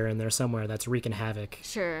Tupperware in there somewhere that's wreaking havoc.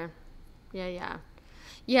 Sure. Yeah.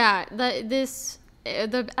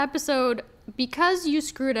 The episode, because you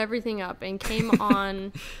screwed everything up and came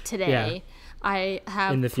on today, I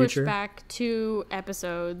have pushed back 2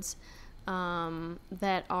 episodes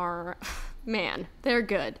that are, man, they're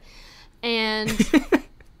good. And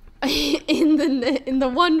in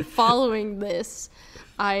the one following this,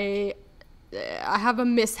 I have a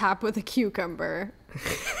mishap with a cucumber.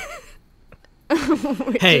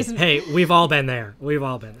 Hey, we've all been there.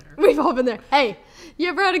 Hey, you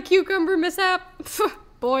ever had a cucumber mishap?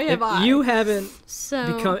 Boy, have I. You haven't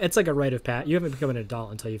become... It's like a rite of passage. You haven't become an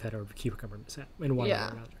adult until you've had a cucumber mishap in one way or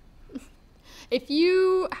another. If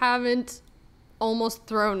you haven't almost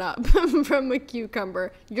thrown up from a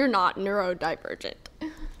cucumber, you're not neurodivergent.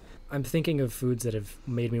 I'm thinking of foods that have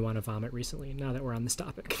made me want to vomit recently. Now that we're on this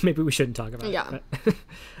topic, maybe we shouldn't talk about it.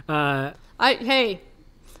 But, hey,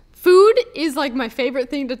 food is like my favorite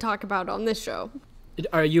thing to talk about on this show.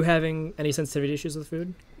 are you having any sensitivity issues with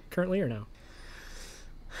food currently, or no?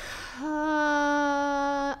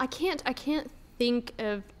 I can't think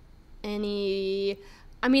of any.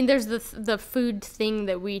 I mean, there's the food thing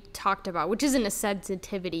that we talked about, which isn't a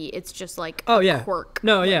sensitivity. It's just like a quirk.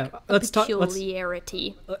 No, like yeah.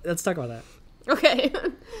 Peculiarity. Let's talk about that. Okay.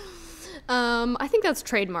 I think that's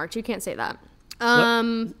trademarked. You can't say that.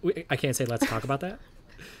 I can't say let's talk about that.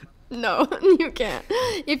 No, you can't.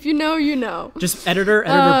 If you know, you know. Just editor,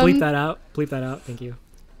 bleep that out. Bleep that out. Thank you.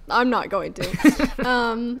 I'm not going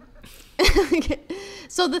to.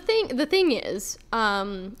 So the thing is,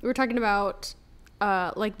 we're talking about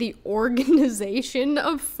like the organization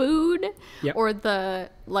of food, yep. or the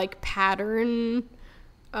like pattern,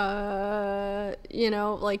 like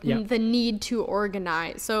yep. the need to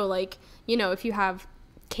organize. So like, if you have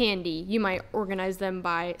candy, you might organize them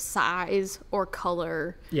by size or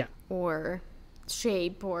color, yeah, or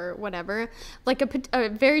shape or whatever. Like a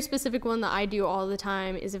very specific one that I do all the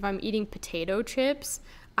time is if I'm eating potato chips,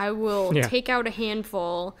 I will take out a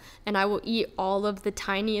handful and I will eat all of the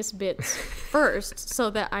tiniest bits first so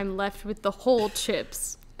that I'm left with the whole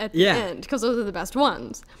chips at the end, because those are the best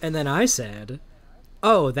ones. And then I said,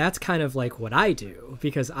 oh, that's kind of like what I do,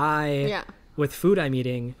 because with food I'm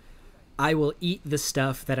eating, I will eat the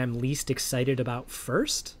stuff that I'm least excited about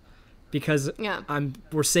first, because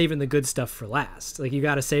we're saving the good stuff for last. Like, you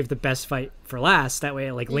got to save the best fight for last. That way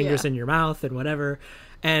it like lingers in your mouth and whatever.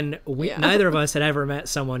 And neither of us had ever met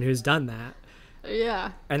someone who's done that.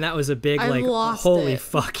 Yeah. And that was a big holy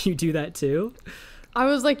fuck, you do that too? I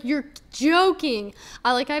was like, you're joking.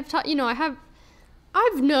 I've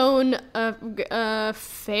known a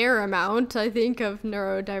fair amount, I think, of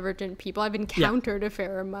neurodivergent people. I've encountered a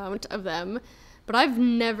fair amount of them, but I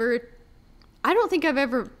don't think I've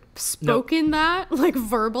ever spoken that, like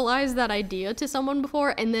verbalized that idea to someone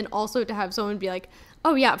before, and then also to have someone be like,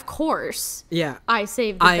 oh yeah, of course. Yeah. I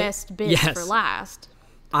saved the best bits for last.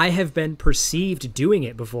 I have been perceived doing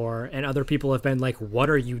it before, and other people have been like, what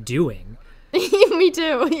are you doing? Me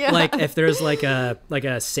too, yeah. Like, if there's like a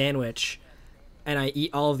sandwich, and I eat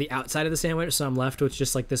all of the outside of the sandwich, so I'm left with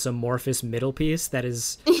just like this amorphous middle piece that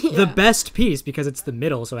is the best piece because it's the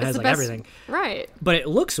middle, so it has like everything. Right. But it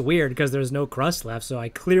looks weird because there's no crust left, so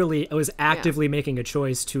I was actively making a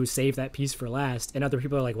choice to save that piece for last, and other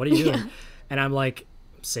people are like, what are you doing? And I'm like,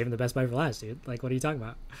 saving the best bite for last, dude. Like, what are you talking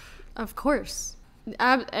about? Of course.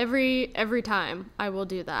 Every time I will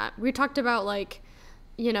do that. We talked about like,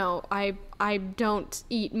 I don't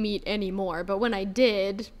eat meat anymore, but when I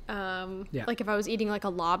did, like if I was eating like a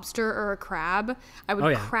lobster or a crab, I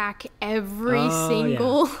would crack every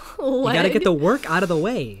single leg. You gotta get the work out of the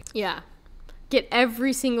way. Yeah. Get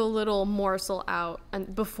every single little morsel out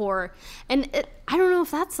before. And I don't know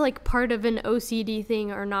if that's like part of an OCD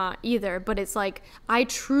thing or not either, but it's like I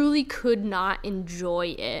truly could not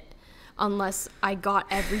enjoy it unless I got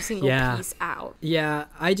every single piece out. Yeah,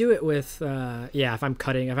 I do it with, if I'm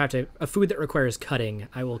cutting, if I have to, a food that requires cutting,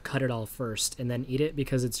 I will cut it all first and then eat it,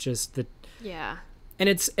 because it's just and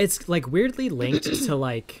it's like weirdly linked to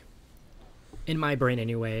like, in my brain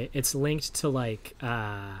anyway, it's linked to like,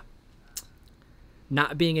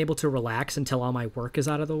 not being able to relax until all my work is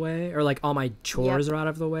out of the way, or like all my chores are out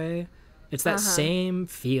of the way. It's that same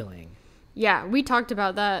feeling. Yeah, we talked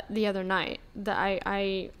about that the other night, that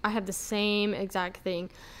I had the same exact thing.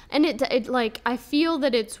 And it like, I feel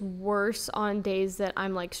that it's worse on days that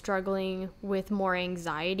I'm like struggling with more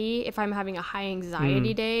anxiety. If I'm having a high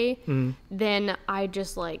anxiety day, then I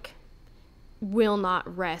just like will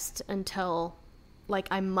not rest until like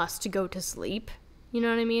I must go to sleep. You know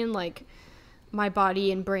what I mean? Like, my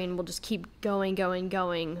body and brain will just keep going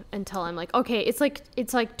until I'm like, okay, it's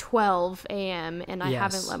like 12 a.m. and I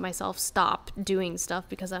haven't let myself stop doing stuff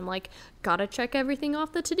because I'm like, gotta check everything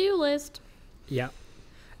off the to-do list. Yeah.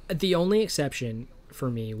 The only exception for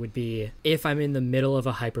me would be if I'm in the middle of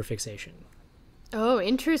a hyperfixation. Oh,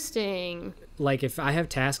 interesting. Like, if I have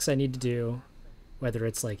tasks I need to do, whether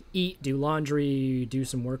it's like eat, do laundry, do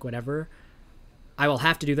some work, whatever, I will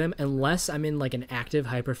have to do them unless I'm in like an active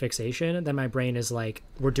hyperfixation. Then my brain is like,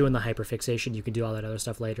 we're doing the hyperfixation. You can do all that other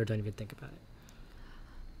stuff later. Don't even think about it.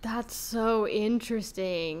 That's so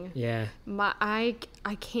interesting. Yeah. I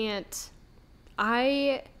can't.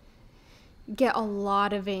 I get a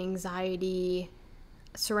lot of anxiety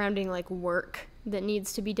surrounding like work that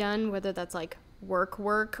needs to be done, whether that's like work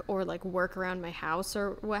or like work around my house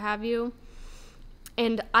or what have you.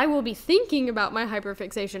 And I will be thinking about my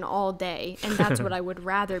hyperfixation all day, and that's what I would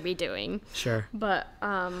rather be doing. Sure. But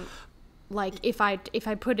like if I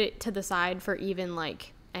put it to the side for even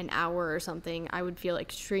like an hour or something, I would feel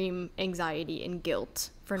extreme anxiety and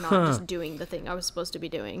guilt for not just doing the thing I was supposed to be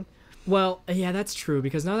doing. Well, yeah, that's true,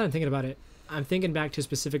 because now that I'm thinking about it, I'm thinking back to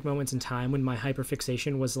specific moments in time when my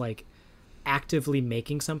hyperfixation was like actively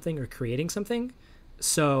making something or creating something.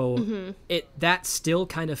 So that still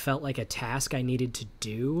kind of felt like a task I needed to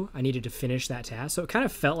do. I needed to finish that task. So it kind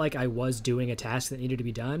of felt like I was doing a task that needed to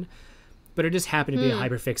be done, but it just happened to be a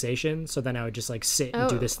hyperfixation. So then I would just like sit and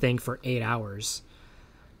do this thing for 8 hours.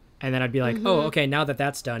 And then I'd be like, oh, okay, now that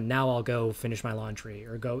that's done, now I'll go finish my laundry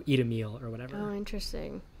or go eat a meal or whatever. Oh,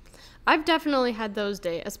 interesting. I've definitely had those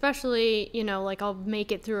days, especially, you know, like I'll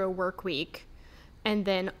make it through a work week, and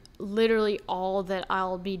then literally all that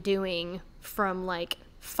I'll be doing from like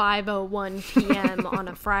 5:01 p.m. on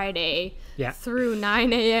a Friday through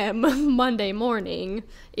 9 a.m. Monday morning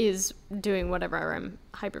is doing whatever I'm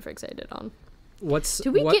hyperfixated on.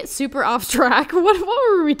 Did we get super off track? What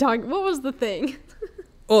were we talking? What was the thing?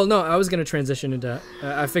 Well, no, I was going to transition into.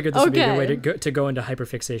 I figured this would be a good way to go into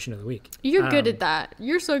hyperfixation of the week. You're good at that.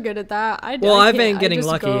 You're so good at that. I've been getting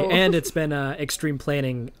lucky, and it's been extreme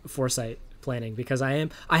foresight planning, because I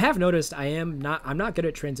have noticed I'm not good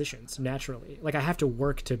at transitions naturally. Like I have to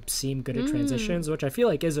work to seem good at transitions, which I feel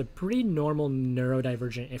like is a pretty normal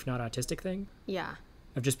neurodivergent, if not autistic thing. Yeah.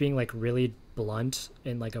 Of just being like really blunt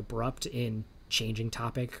and like abrupt in changing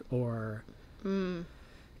topic or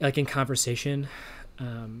like in conversation.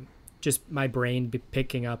 Just my brain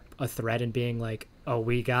picking up a thread and being like, oh,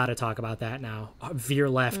 we got to talk about that now. Veer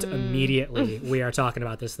left immediately. We are talking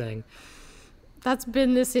about this thing. That's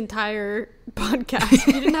been this entire podcast.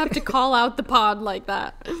 You didn't have to call out the pod like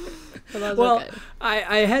that. Well, okay.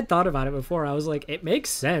 I had thought about it before. I was like, it makes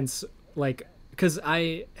sense. Like, because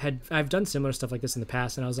I've done similar stuff like this in the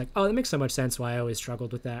past, and I was like, oh, that makes so much sense why I always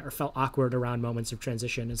struggled with that or felt awkward around moments of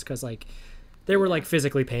transition, is because like they were like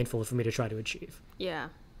physically painful for me to try to achieve. Yeah.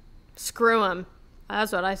 Screw them.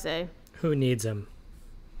 That's what I say. Who needs them?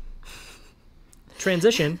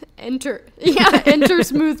 Transition. Enter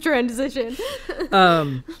smooth transition.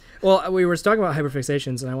 Well, we were talking about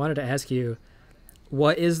hyperfixations, and I wanted to ask you,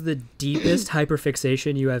 what is the deepest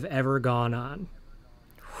hyperfixation you have ever gone on?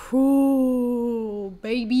 Ooh,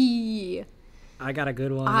 baby. I got a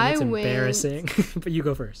good one. It's embarrassing. But you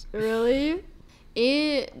go first. Really?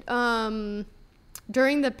 During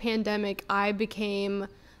the pandemic, I became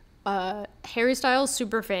a Harry Styles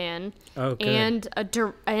super fan and a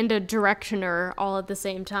Directioner all at the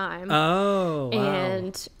same time. Oh, wow.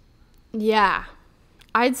 And yeah,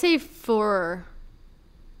 I'd say for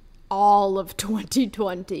all of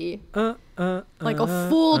 2020, like a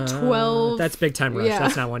full 12. That's Big Time Rush.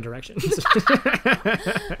 That's not One Direction.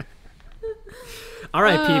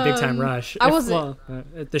 R.I.P. Big Time Rush. I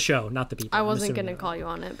wasn't the show, not the people. I wasn't gonna call you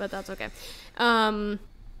on it, but that's okay.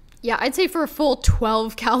 Yeah, I'd say for a full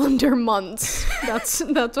 12 calendar months. That's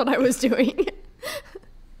what I was doing.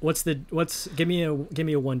 Give me a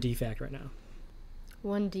 1D fact right now.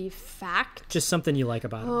 1D fact? Just something you like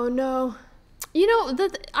about it. Oh no. You know,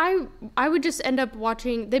 I would just end up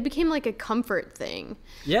watching, they became like a comfort thing.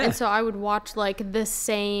 Yeah. And so I would watch like the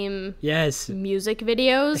same music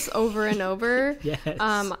videos over and over. Yes.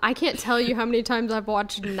 I can't tell you how many times I've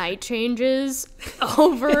watched Night Changes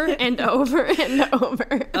over and over and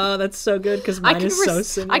over. Oh, that's so good, because mine is so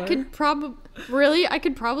similar. I could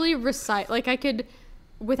probably recite, like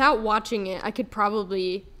without watching it, I could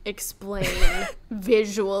probably explain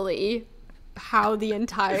visually how the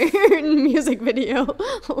entire music video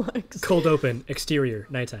looks. Cold open, exterior,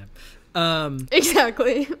 nighttime.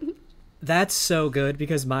 Exactly. That's so good,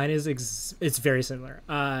 because mine is it's very similar.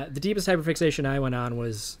 The deepest hyperfixation I went on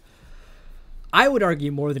was, I would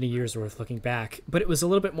argue, more than a year's worth looking back, but it was a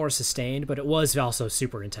little bit more sustained, but it was also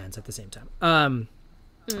super intense at the same time.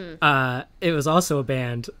 It was also a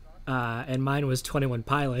band, and mine was 21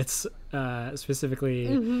 Pilots,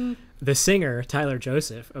 specifically the singer Tyler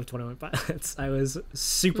Joseph of 21 Pilots. I was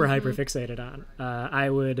super hyperfixated on. I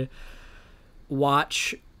would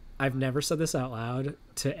watch, I've never said this out loud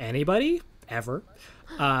to anybody ever.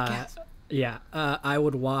 I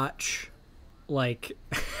would watch, like,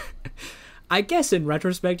 I guess in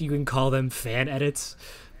retrospect you can call them fan edits.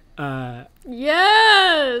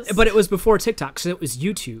 Yes, but it was before TikTok, so it was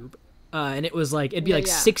YouTube. And it was like, it'd be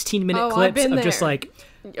 16-minute clips of just like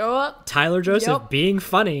Tyler Joseph being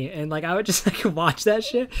funny, and like I would just like watch that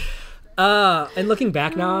shit. And looking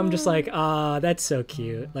back now, I'm just like, that's so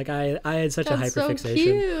cute. Like I had such a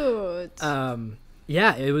hyperfixation. So cute.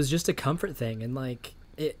 Yeah, it was just a comfort thing, and like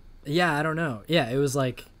Yeah, I don't know. Yeah, it was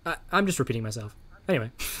like I'm just repeating myself.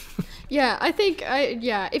 Anyway. Yeah, I think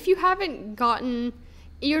if you haven't gotten,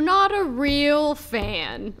 you're not a real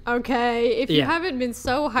fan, okay? If you haven't been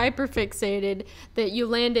so hyper fixated that you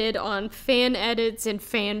landed on fan edits and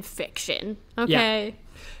fan fiction, okay? Yeah.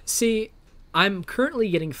 See, I'm currently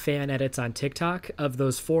getting fan edits on TikTok of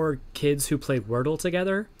those 4 kids who play Wordle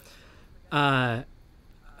together. I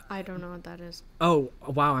don't know what that is. Oh,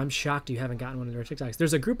 wow, I'm shocked you haven't gotten one of their TikToks.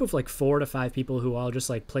 There's a group of like 4 to 5 people who all just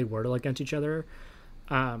like play Wordle against each other.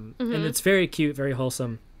 And it's very cute, very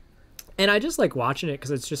wholesome. And I just like watching it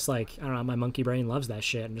because it's just like, I don't know, my monkey brain loves that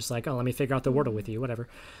shit. I'm just like, oh, let me figure out the Wordle with you, whatever.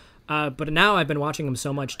 But now I've been watching them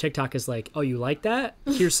so much, TikTok is like, oh, you like that?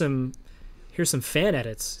 Here's some fan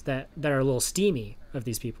edits that are a little steamy of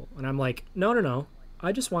these people. And I'm like, no.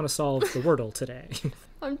 I just want to solve the Wordle today.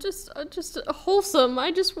 I'm just wholesome.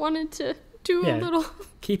 I just wanted to do a little.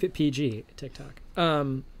 Keep it PG, TikTok.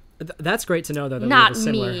 That's great to know, though, that we Not have a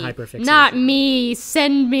similar me. hyperfixation. Not me.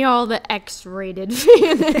 Send me all the X-rated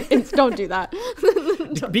fan edits. Don't do that.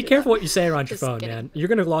 Be careful what you say around your phone, kidding. man. You're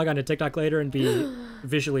going to log on to TikTok later and be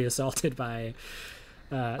visually assaulted by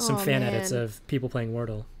some fan edits of people playing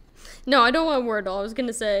Wordle. No, I don't want Wordle. I was going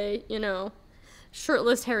to say,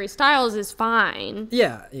 shirtless Harry Styles is fine.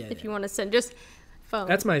 Yeah. If you want to send just phone.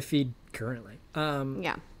 That's my feed currently.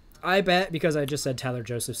 Yeah. I bet because I just said Tyler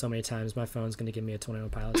Joseph so many times, my phone's going to give me a Tornado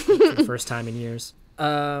Pilot for the first time in years.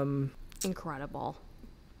 Incredible.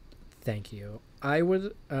 Thank you. I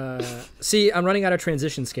would see. I'm running out of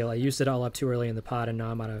transition skill. I used it all up too early in the pod, and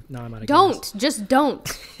now I'm out of. Don't just don't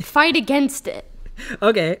fight against it.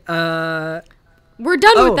 Okay. We're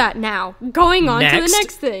done with that now. Going on to the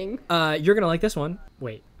next thing. You're gonna like this one.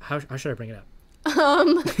 Wait, how should I bring it up?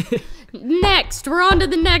 Next, we're on to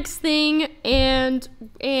the next thing, and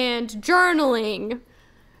journaling.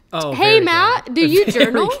 Oh, hey Matt, do you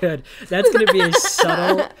journal? Very good. That's gonna be a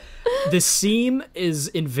subtle. The seam is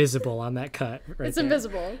invisible on that cut. It's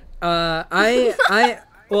invisible. I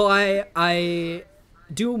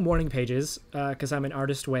do morning pages because I'm an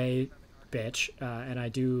Artist Way bitch, and I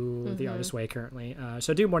do the Artist Way currently.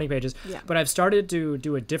 So I do morning pages, but I've started to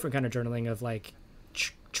do a different kind of journaling of like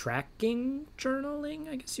tracking journaling,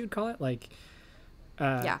 I guess you'd call it, like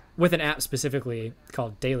with an app specifically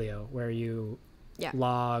called Daylio, where you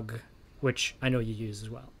log, which I know you use as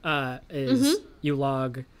well, you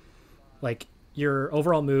log like your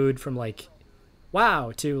overall mood from like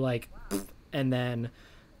wow to like, and then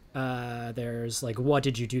there's like what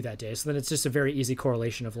did you do that day. So then it's just a very easy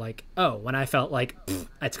correlation of like, oh, when I felt like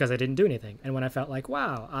it's because I didn't do anything, and when I felt like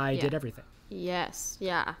wow, I did everything. Yes.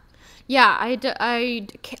 I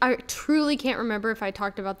truly can't remember if I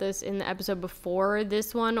talked about this in the episode before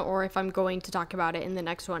this one or if I'm going to talk about it in the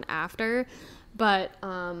next one after, but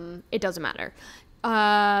it doesn't matter.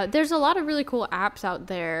 There's a lot of really cool apps out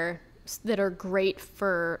there that are great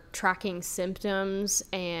for tracking symptoms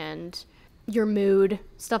and your mood,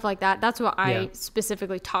 stuff like that. That's what I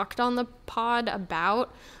specifically talked on the pod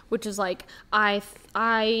about, which is like I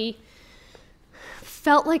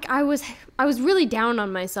felt like I was really down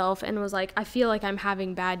on myself and was like, I feel like I'm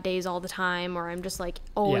having bad days all the time, or I'm just like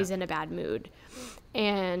always in a bad mood.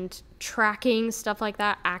 And tracking stuff like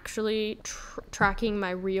that, actually tracking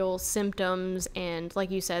my real symptoms and, like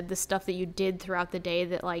you said, the stuff that you did throughout the day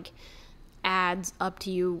that like adds up to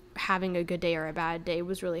you having a good day or a bad day,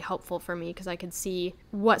 was really helpful for me because I could see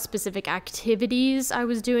what specific activities I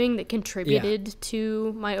was doing that contributed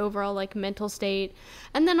to my overall like mental state.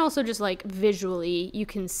 And then also just like visually, you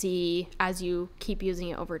can see as you keep using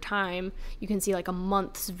it over time, you can see like a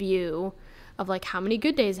month's view of like how many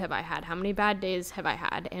good days have I had, how many bad days have I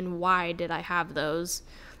had, and why did I have those,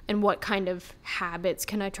 and what kind of habits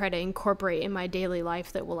can I try to incorporate in my daily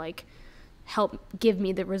life that will like help give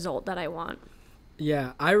me the result that I want.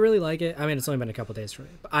 Yeah, I really like it. I mean, it's only been a couple days for me,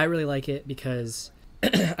 but I really like it because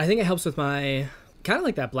I think it helps with my kind of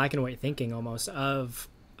like that black and white thinking almost of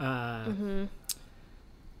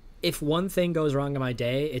if one thing goes wrong in my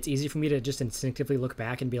day, it's easy for me to just instinctively look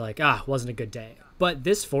back and be like, wasn't a good day. But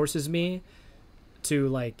this forces me to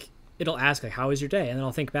like, it'll ask like, how was your day? And then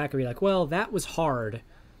I'll think back and be like, well, that was hard,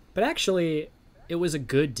 but actually it was a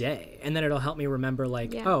good day. And then it'll help me remember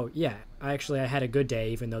like, I had a good day,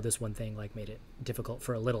 even though this one thing like made it difficult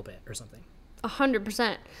for a little bit or something.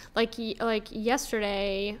 100%. Like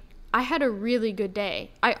yesterday, I had a really good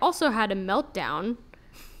day. I also had a meltdown,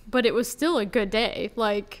 but it was still a good day.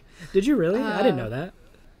 Like, did you really? I didn't know that.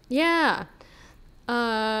 Yeah.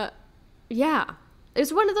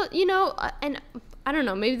 It's one of the, and I don't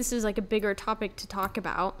know, maybe this is like a bigger topic to talk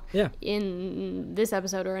about in this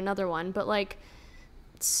episode or another one, but like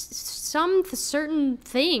some certain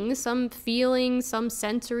things, some feelings, some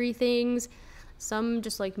sensory things, some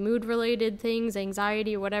just like mood related things,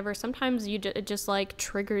 anxiety or whatever. Sometimes it just like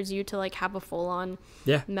triggers you to like have a full on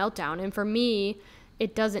meltdown. And for me,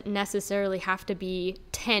 it doesn't necessarily have to be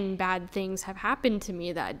 10 bad things have happened to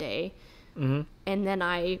me that day. And then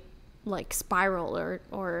I like spiral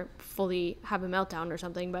or fully have a meltdown or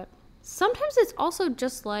something. But sometimes it's also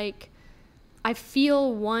just like I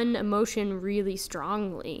feel one emotion really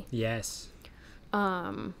strongly. Yes.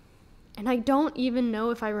 And I don't even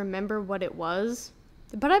know if I remember what it was.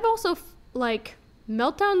 But I've also, like,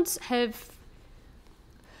 meltdowns have...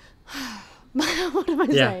 What am I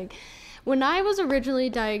saying? When I was originally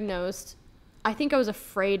diagnosed, I think I was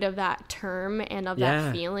afraid of that term and of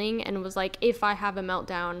that feeling. And was like, if I have a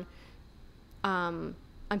meltdown, I'm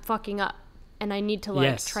fucking up. And I need to,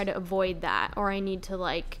 like, try to avoid that. Or I need to,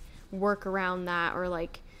 like, work around that. Or,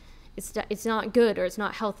 like... It's not good or it's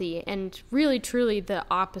not healthy. And really, truly, the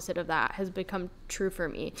opposite of that has become true for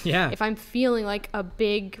me. Yeah. If I'm feeling like a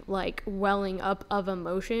big, like, welling up of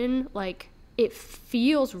emotion, like, it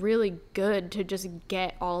feels really good to just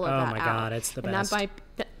get all of that out. Oh, my God, it's the best.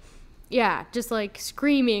 Just, like,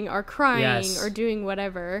 screaming or crying or doing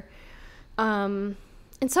whatever. And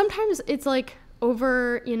sometimes it's, like,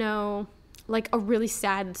 over, you know... like a really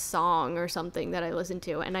sad song or something that I listen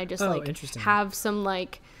to. And I just, have some,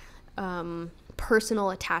 like... personal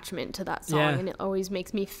attachment to that song, and it always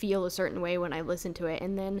makes me feel a certain way when I listen to it,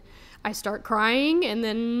 and then I start crying, and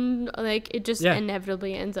then like it just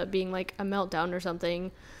inevitably ends up being like a meltdown or something,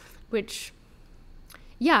 which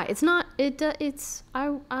it's not it's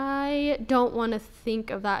I don't want to think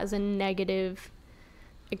of that as a negative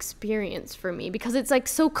experience for me, because it's like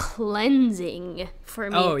so cleansing for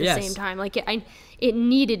me at the same time. Like it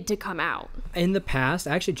needed to come out. In the past,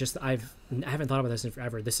 actually, I haven't thought about this in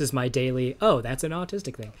forever. This is my daily, that's an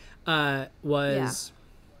autistic thing. I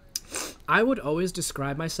would always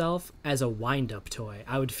describe myself as a wind-up toy.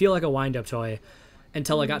 I would feel like a wind-up toy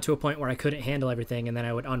until I got to a point where I couldn't handle everything, and then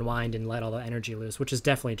I would unwind and let all the energy loose, which is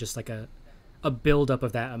definitely just like a build-up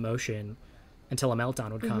of that emotion until a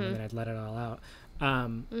meltdown would come, and then I'd let it all out.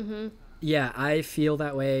 I feel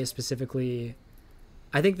that way specifically.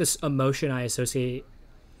 I think this emotion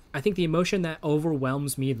I think the emotion that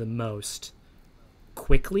overwhelms me the most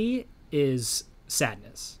quickly is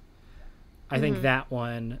sadness. I think that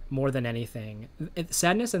one more than anything.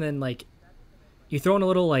 Sadness, and then like you throw in a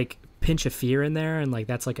little like pinch of fear in there, and like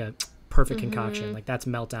that's like a perfect concoction. Like that's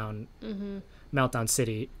meltdown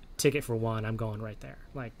city. Ticket for one. I'm going right there.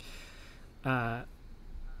 Like,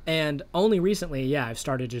 and only recently, I've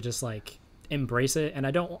started to just like embrace it, and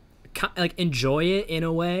I don't like enjoy it in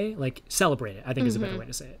a way, like celebrate it, I think is a better way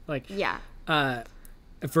to say it. Like,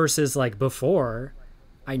 versus like before,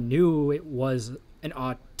 I knew it was an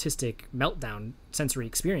autistic meltdown sensory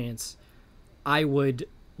experience. I would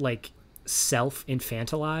like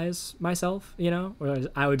self-infantilize myself, you know, or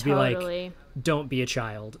I would be like, don't be a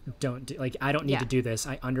child. I don't need to do this.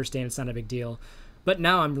 I understand it's not a big deal. But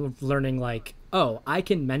now I'm learning like, I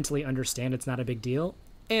can mentally understand it's not a big deal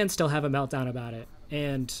and still have a meltdown about it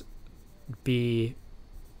and be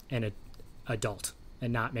an adult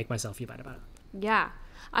and not make myself feel bad about it. Yeah.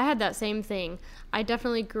 I had that same thing. I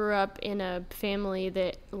definitely grew up in a family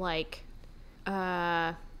that like,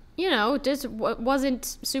 just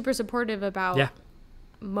wasn't super supportive about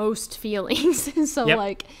most feelings. So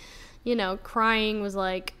like, crying was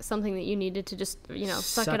like something that you needed to just,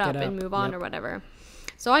 suck it up and move on or whatever.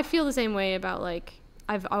 So I feel the same way about like,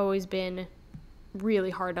 I've always been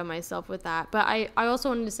really hard on myself with that. But I also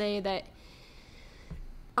wanted to say that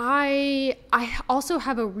I also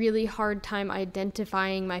have a really hard time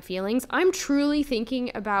identifying my feelings. I'm truly thinking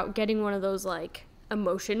about getting one of those like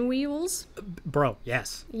emotion wheels. Bro,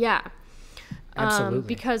 yes. Yeah. Absolutely.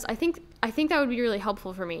 Because I think that would be really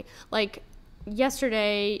helpful for me. Like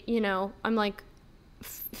yesterday, I'm like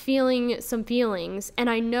feeling some feelings, and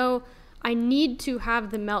I know I need to have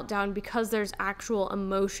the meltdown because there's actual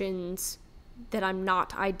emotions that I'm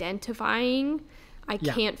not identifying. I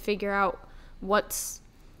can't figure out what's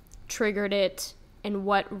triggered it and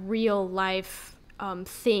what real life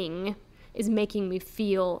thing is making me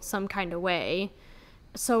feel some kind of way.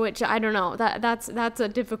 So I don't know, that's a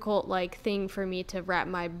difficult like thing for me to wrap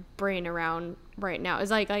my brain around right now.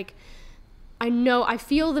 It's like I know I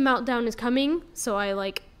feel the meltdown is coming, so I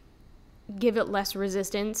like give it less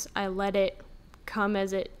resistance. I let it come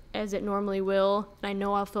as it normally will, and I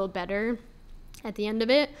know I'll feel better at the end of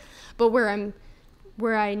it. But where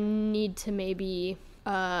I need to maybe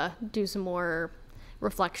do some more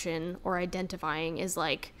reflection or identifying is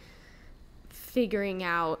like figuring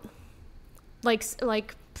out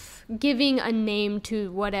giving a name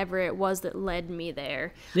to whatever it was that led me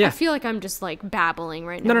there. Yeah. I feel like I'm just like babbling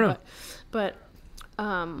right now. No. But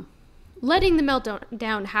letting the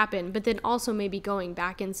meltdown happen, but then also maybe going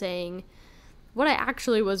back and saying what I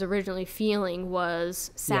actually was originally feeling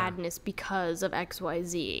was sadness because of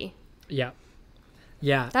XYZ. Yeah.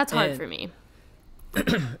 Yeah. That's hard for me.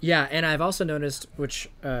 Yeah, and I've also noticed, which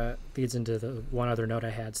leads into the one other note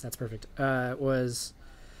I had, so that's perfect, was...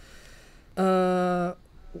 where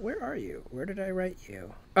are you? Where did I write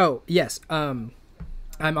you? Oh, yes. I'm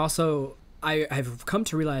also... I've come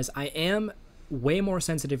to realize I am way more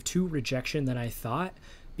sensitive to rejection than I thought,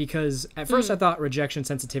 because at first I thought rejection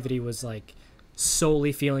sensitivity was like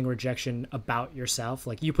solely feeling rejection about yourself,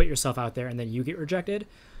 like you put yourself out there and then you get rejected.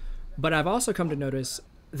 But I've also come to notice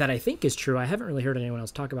that I think is true, I haven't really heard anyone else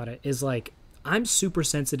talk about it, is like I'm super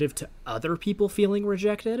sensitive to other people feeling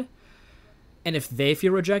rejected. And if they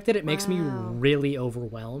feel rejected, it makes me really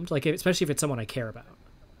overwhelmed, like especially if it's someone I care about.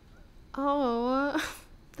 Oh,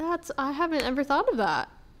 I haven't ever thought of that.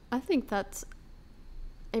 I think that's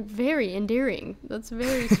very endearing. That's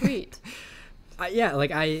very sweet. Yeah,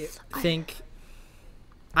 like I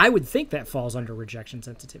would think that falls under rejection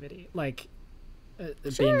sensitivity, like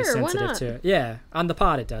being sensitive to it. Yeah, on the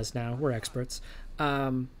pod it does now. We're experts.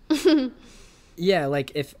 Yeah,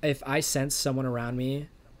 like if I sense someone around me,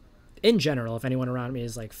 in general, if anyone around me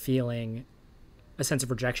is like feeling a sense of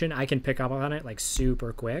rejection, I can pick up on it like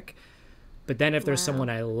super quick. But then if there's someone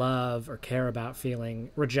I love or care about feeling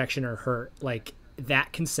rejection or hurt, like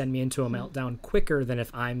that can send me into a meltdown quicker than if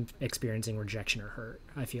I'm experiencing rejection or hurt,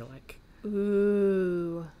 I feel like.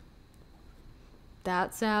 Ooh.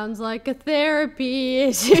 That sounds like a therapy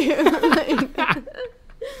issue.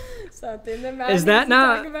 Something that Matt needs to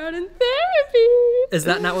talk about in therapy. Is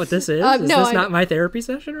that not what this is? Is no, this not my therapy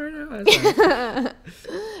session right now?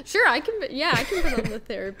 Sure, I can put on the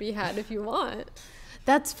therapy hat if you want.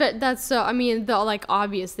 That's so, I mean, the like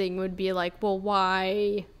obvious thing would be like, well,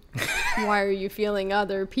 why are you feeling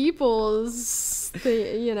other people's,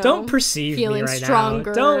 don't perceive me right stronger.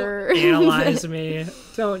 Now. Don't analyze me.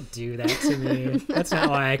 Don't do that to me. That's not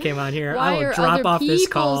why I came on here. Why I will drop off this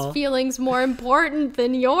call. Why are other people's feelings more important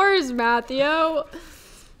than yours, Matthew?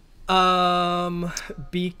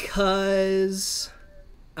 Because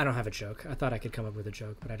I don't have a joke. I thought I could come up with a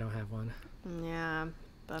joke, but I don't have one. Yeah.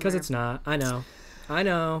 Because it's not. I know.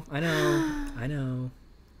 I'll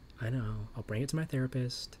bring it to my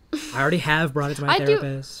therapist. I already have brought it to my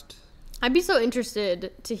therapist. I'd be so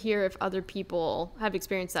interested to hear if other people have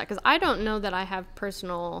experienced that, because I don't know that I have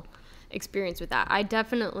personal experience with that. I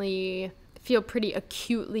definitely feel pretty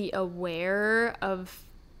acutely aware of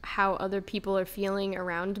how other people are feeling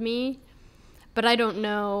around me, but I don't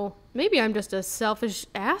know. Maybe I'm just a selfish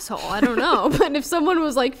asshole. I don't know. But if someone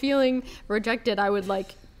was like feeling rejected, I would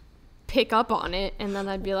like pick up on it, and then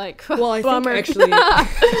I'd be like, well, I bummer. Think actually,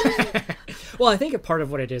 well, I think a part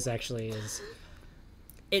of what it is actually is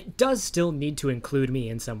it does still need to include me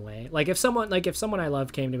in some way. Like if someone I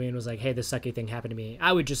love came to me and was like, hey, this sucky thing happened to me,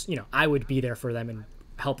 I would just, I would be there for them and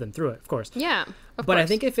help them through it, of course. Yeah, but I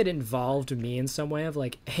think if it involved me in some way of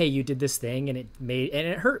like, hey, you did this thing and it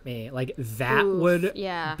hurt me, like that would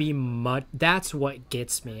be much. That's what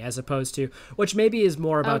gets me, as opposed to, which maybe is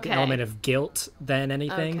more about the element of guilt than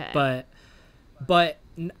anything. But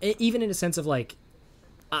even in a sense of like,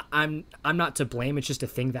 I'm not to blame. It's just a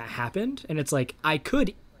thing that happened, and it's like I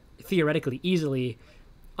could theoretically easily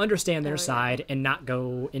understand their side and not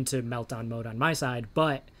go into meltdown mode on my side,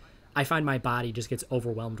 but I find my body just gets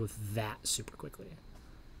overwhelmed with that super quickly.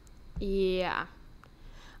 Yeah.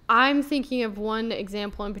 I'm thinking of one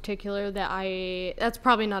example in particular that's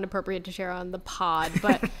probably not appropriate to share on the pod,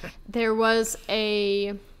 but there was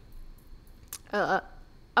a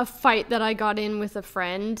fight that I got in with a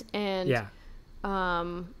friend, and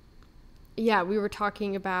we were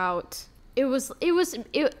talking about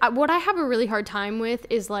what I have a really hard time with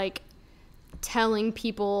is like telling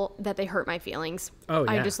people that they hurt my feelings. Oh,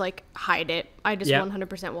 yeah. I just like hide it. I just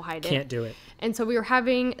 100% will hide it. Can't do it. And so we were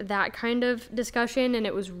having that kind of discussion, and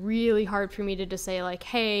it was really hard for me to just say like,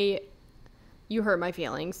 hey, you hurt my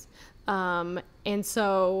feelings. And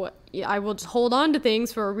so I will just hold on to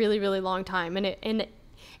things for a really, really long time. And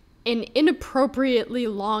an inappropriately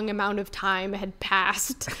long amount of time had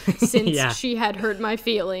passed since she had hurt my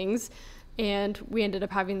feelings. And we ended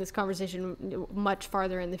up having this conversation much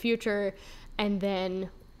farther in the future. And then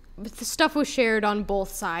the stuff was shared on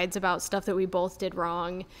both sides about stuff that we both did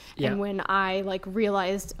wrong. Yeah. And when I like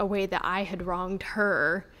realized a way that I had wronged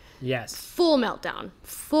her, full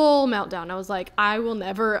meltdown. I was like, I will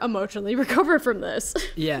never emotionally recover from this.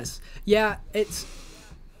 Yes. Yeah. It's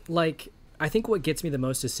like, I think what gets me the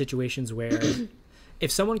most is situations where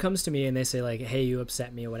if someone comes to me and they say like, hey, you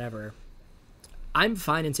upset me or whatever, I'm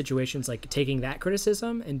fine in situations like taking that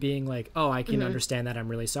criticism and being like, oh, I can understand that. I'm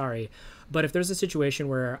really sorry. But if there's a situation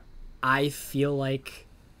where I feel like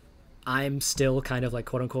I'm still kind of like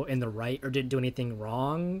quote unquote in the right or didn't do anything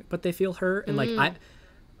wrong, but they feel hurt. And like,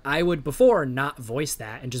 I would before not voice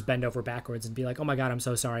that and just bend over backwards and be like, oh my God, I'm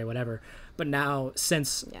so sorry, whatever. But now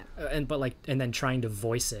since, and then trying to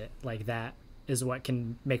voice it like that is what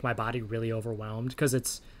can make my body really overwhelmed.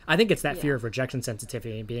 Cause I think it's that fear of rejection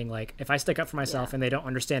sensitivity and being like, if I stick up for myself and they don't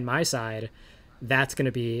understand my side, that's going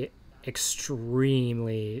to be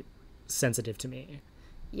extremely sensitive to me.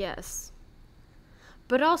 Yes.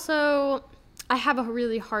 But also I have a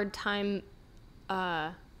really hard time,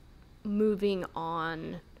 moving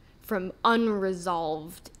on from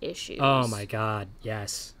unresolved issues. Oh my God.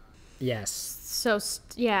 Yes. So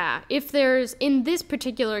if there's, in this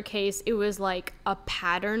particular case, it was like a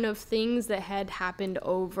pattern of things that had happened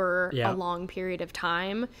over a long period of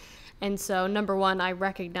time. And so number one, I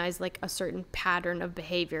recognize like a certain pattern of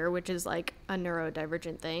behavior, which is like a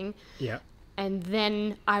neurodivergent thing. Yeah. And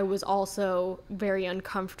then I was also very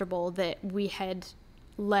uncomfortable that we had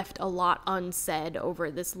left a lot unsaid over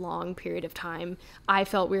this long period of time. I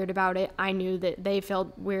felt weird about it. I knew that they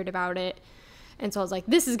felt weird about it. And so I was like,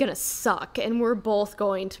 this is going to suck. And we're both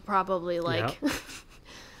going to probably like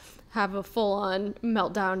have a full on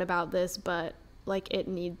meltdown about this, but like it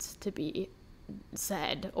needs to be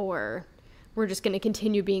said, or we're just going to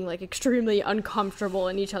continue being like extremely uncomfortable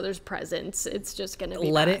in each other's presence. It's just going to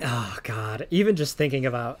be bad. Oh God. Even just thinking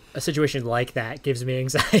about a situation like that gives me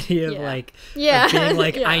anxiety of of being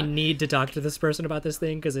like, I need to talk to this person about this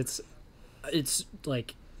thing. Cause it's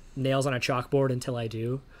like nails on a chalkboard until I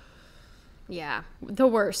do. Yeah. The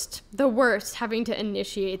worst, having to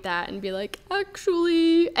initiate that and be like,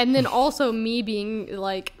 actually, and then also me being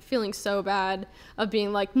like feeling so bad of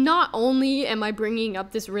being like, not only am I bringing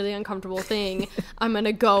up this really uncomfortable thing, I'm going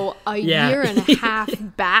to go a year and a half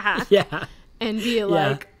back and be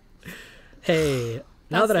like, hey,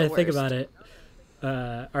 now that I think about it,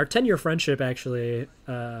 our 10-year friendship actually,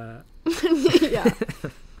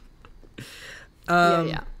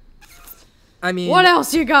 I mean, what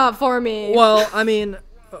else you got for me? Well, I mean,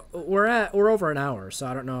 we're over an hour, so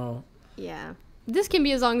I don't know. Yeah. This can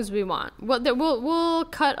be as long as we want. We'll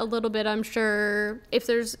cut a little bit, I'm sure. If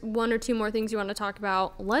there's one or two more things you want to talk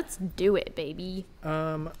about, let's do it, baby.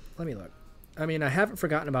 Let me look. I mean, I haven't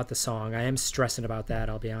forgotten about the song. I am stressing about that,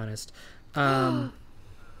 I'll be honest. Damn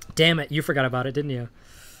it, you forgot about it, didn't you?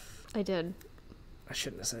 I did. I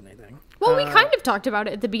shouldn't have said anything. Well, we kind of talked about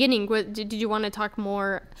it at the beginning. Did you want to talk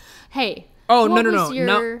more? Hey. Oh, no,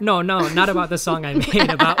 not about the song I made,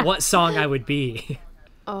 about what song I would be.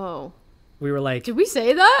 Oh. We were like... Did we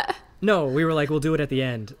say that? No, we were like, we'll do it at the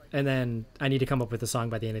end. And then I need to come up with a song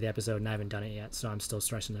by the end of the episode, and I haven't done it yet, so I'm still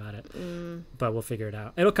stressing about it. But we'll figure it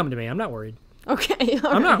out. It'll come to me. I'm not worried. Okay,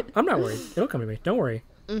 I'm not worried. It'll come to me. Don't worry.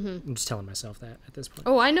 I'm just telling myself that at this point.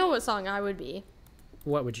 Oh, I know what song I would be.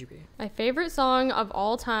 What would you be? My favorite song of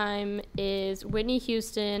all time is Whitney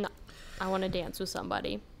Houston, I Want to Dance with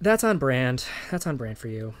Somebody. That's on brand. That's on brand for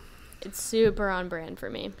you. It's super on brand for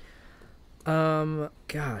me.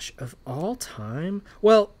 Gosh, of all time?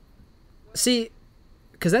 Well, see,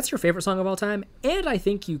 because that's your favorite song of all time, and I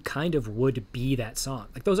think you kind of would be that song.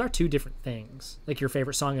 Like, those are two different things. Like, your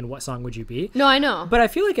favorite song and what song would you be? No, I know. But I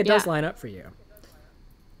feel like it does line up for you.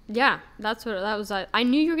 Yeah, that was. I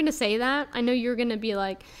knew you were gonna say that. I know you were gonna be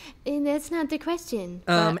like, "That's not the question."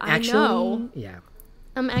 But actually, I know. Yeah.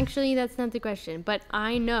 Actually, that's not the question. But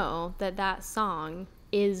I know that song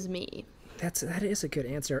is me. That is a good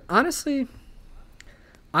answer. Honestly,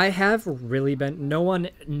 I have really been. No one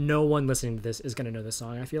listening to this is gonna know this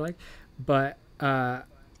song, I feel like, but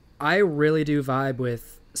I really do vibe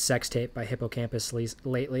with "Sex Tape" by Hippocampus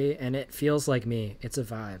lately, and it feels like me. It's a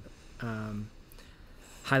vibe.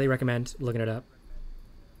 Highly recommend looking it up.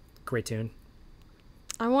 Great tune.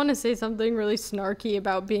 I want to say something really snarky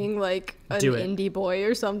about being like an indie boy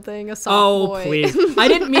or something, a soft boy. Oh, please. I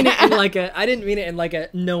didn't mean it in like a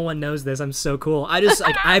no one knows this, I'm so cool. I just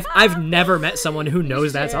like I've never met someone who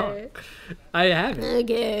knows that song. I haven't.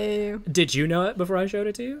 Okay. Did you know it before I showed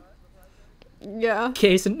it to you? Yeah.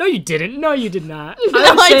 No, you didn't. No, you did not. No,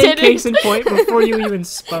 I was saying didn't. Case in point before you even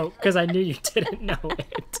spoke because I knew you didn't know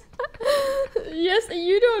it. Yes,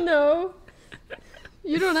 you don't know.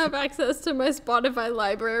 You don't have access to my Spotify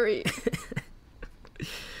library.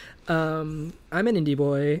 I'm an indie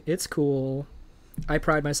boy. It's cool. I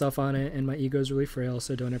pride myself on it, and my ego's really frail,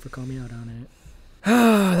 so don't ever call me out on it.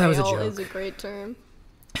 Oh, that was a joke. Frail is a great term.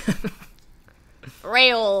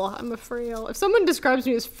 Frail. I'm a frail. If someone describes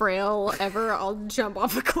me as frail ever, I'll jump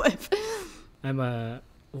off a cliff. I'm a...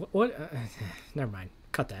 What? Never mind.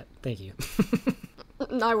 Cut that. Thank you.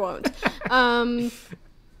 I won't.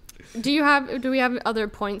 Do we have other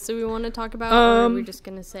points that we want to talk about? Or are we just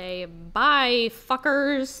going to say, bye,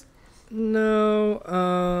 fuckers? No.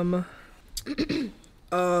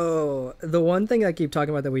 Oh, the one thing I keep talking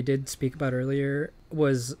about that we did speak about earlier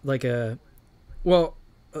was like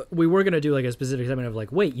we were going to do like a specific segment of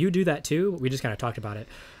like, wait, you do that too? We just kind of talked about it.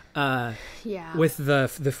 Yeah. With the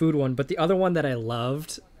food one. But the other one that I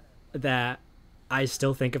loved that I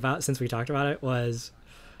still think about since we talked about it was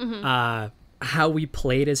how we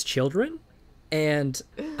played as children and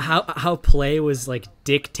how play was like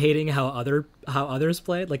dictating how others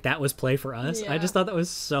played. Like that was play for us. Yeah. I just thought that was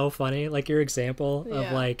so funny. Like your example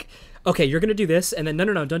of like, okay, you're gonna do this, and then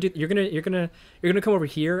no, don't do. You're gonna come over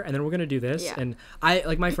here, and then we're gonna do this. Yeah. And I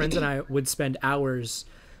like my friends and I would spend hours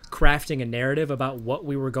crafting a narrative about what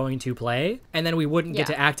we were going to play, and then we wouldn't get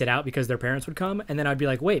to act it out because their parents would come, and then I'd be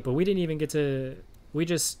like, wait, but we didn't even get to. We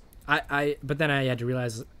just. But then I had to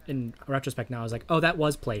realize in retrospect now I was like, oh, that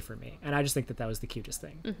was play for me, and I just think that was the cutest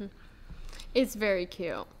thing. Mm-hmm. It's very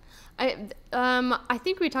cute. I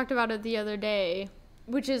think we talked about it the other day,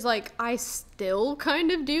 which is like I still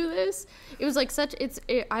kind of do this. It was like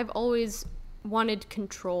I've always wanted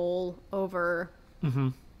control over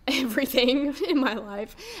everything in my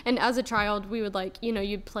life, and as a child we would like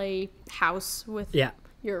you'd play house with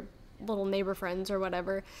your little neighbor friends or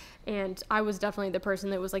whatever, and I was definitely the person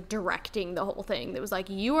that was like directing the whole thing. That was like,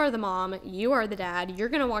 you are the mom, you are the dad, you're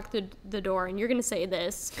gonna walk through the door and you're gonna say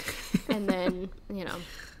this and then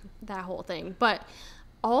that whole thing. But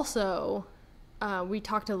also we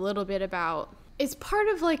talked a little bit about it's part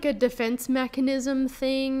of like a defense mechanism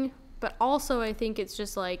thing, but also I think it's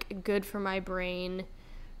just like good for my brain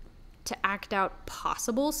to act out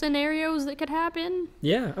possible scenarios that could happen.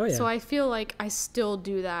 Yeah. Oh yeah. So I feel like I still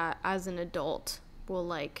do that as an adult. Will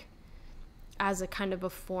like, as a kind of a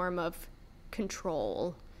form of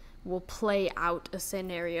control, will play out a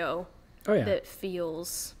scenario that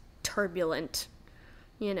feels turbulent.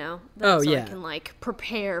 So I can like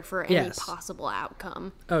prepare for any possible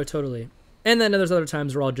outcome. Oh, totally. And then there's other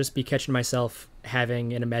times where I'll just be catching myself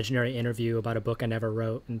having an imaginary interview about a book I never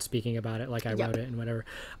wrote and speaking about it like I wrote it and whatever.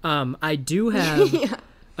 I do have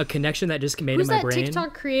a connection that just made in my brain. Who's that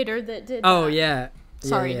TikTok creator that did that? Yeah.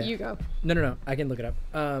 Sorry, you go. No. I can look it up.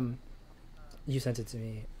 You sent it to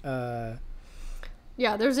me.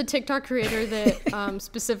 Yeah, there's a TikTok creator that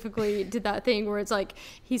specifically did that thing where it's like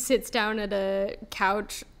he sits down at a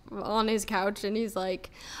couch, on his couch, and he's like,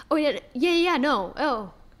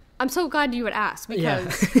 no. I'm so glad you would ask because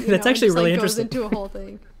that's actually just, really like, interesting. Goes into a whole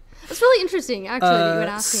thing. It's really interesting, actually, that you would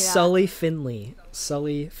ask me that. Sully Finley.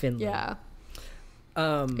 Yeah.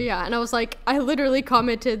 And I was like, I literally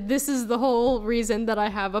commented, this is the whole reason that I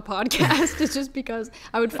have a podcast. It's just because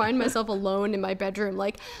I would find myself alone in my bedroom,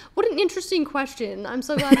 like, what an interesting question. I'm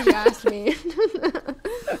so glad you asked me.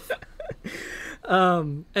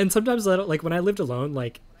 And sometimes like when I lived alone,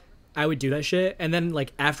 like I would do that shit, and then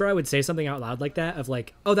like after I would say something out loud like that of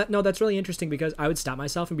like, that's really interesting, because I would stop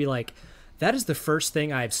myself and be like, that is the first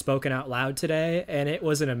thing I've spoken out loud today, and it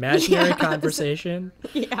was an imaginary conversation.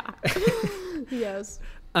 Yeah. Yes.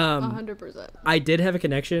 100%. I did have a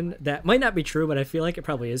connection that might not be true, but I feel like it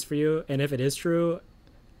probably is for you, and if it is true,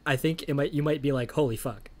 I think you might be like, holy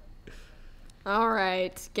fuck. All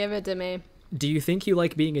right, give it to me. Do you think you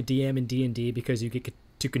like being a DM in D&D because you get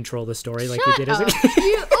to control the story like you did as a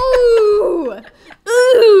kid? Ooh!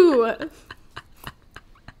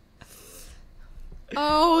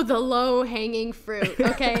 Oh, the low-hanging fruit.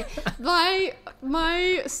 Okay, my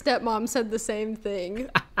stepmom said the same thing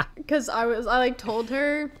because I told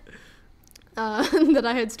her that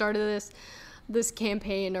I had started this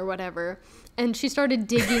campaign or whatever, and she started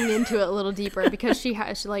digging into it a little deeper because she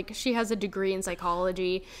has a degree in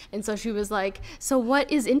psychology, and so she was like, so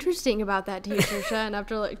what is interesting about that to you, Trisha? And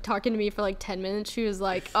after like talking to me for like 10 minutes, she was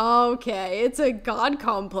like, okay, it's a god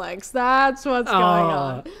complex, that's what's going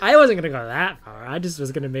on. I wasn't gonna go that far. I just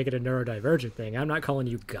was gonna make it a neurodivergent thing. I'm not calling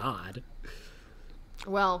you God.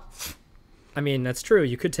 Well, I mean, that's true.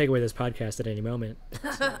 You could take away this podcast at any moment.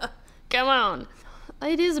 Come on.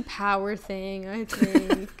 It is a power thing, I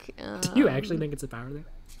think. Do you actually think it's a power thing?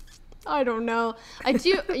 I don't know. I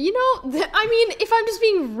do. I mean, if I'm just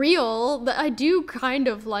being real, I do kind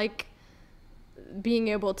of like being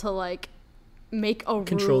able to like make a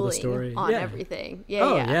control ruling the story on everything.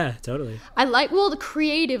 Yeah, totally. I like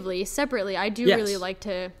creatively, separately. I do really like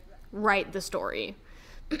to write the story,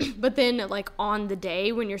 But then, like, on the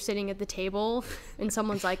day when you're sitting at the table and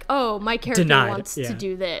someone's like, oh, my character Denied. wants Yeah. to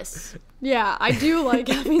do this. Yeah, I do like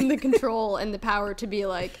having the control and the power to be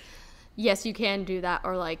like, yes, you can do that,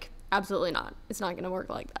 or like, absolutely not. It's not going to work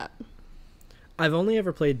like that. I've only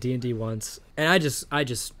ever played D&D once, and I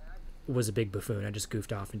just was a big buffoon. I just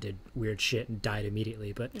goofed off and did weird shit and died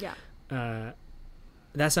immediately. But Yeah.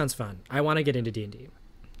 that sounds fun. I want to get into D&D.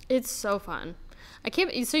 It's so fun. I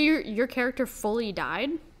can't. So your character fully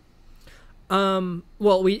died?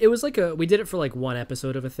 Well, we did it for like one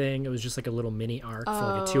episode of a thing. It was just like a little mini arc for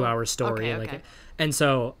like a 2-hour story. Okay. And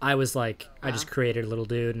so I was like, I just created a little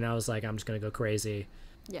dude, and I was like, I'm just gonna go crazy.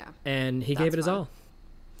 Yeah. And he gave it his all.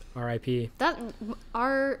 R.I.P. That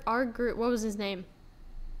our group. What was his name?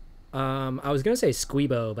 I was gonna say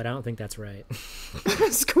Squeebo, but I don't think that's right.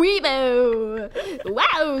 Squeebo.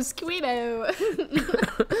 Wow, Squeebo.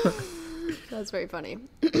 That's very funny.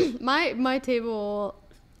 My table,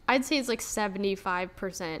 I'd say it's like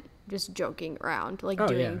 75% just joking around, like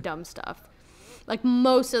doing dumb stuff. Like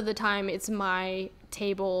most of the time, it's my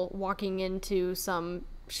table walking into some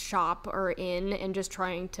shop or inn and just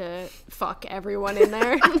trying to fuck everyone in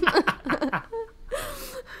there.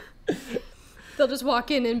 They'll just walk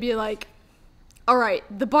in and be like, all right,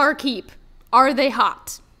 the barkeep, are they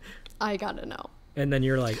hot? I gotta know. And then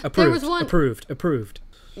you're like, approved, There was one- approved.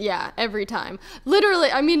 Yeah, every time. Literally,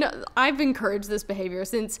 I mean, I've encouraged this behavior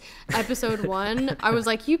since episode 1. I was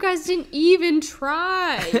like, you guys didn't even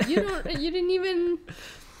try. You didn't even...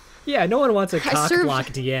 Yeah, no one wants a cock block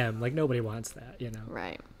DM. Like, nobody wants that, you know?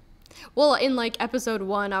 Right. Well, in, like, episode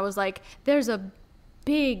 1, I was like, there's a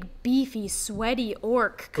big, beefy, sweaty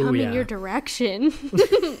orc coming your direction.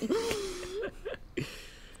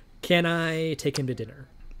 Can I take him to dinner?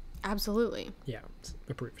 Absolutely. Yeah,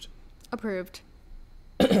 approved. Approved.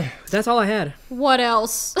 That's all I had. What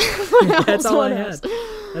else? That's all I had.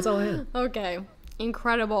 That's all I had. Okay.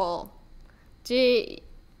 Incredible. Gee,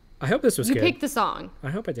 I hope this was you good. picked the song.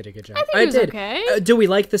 I hope I did a good job. I think it was did. okay. Do we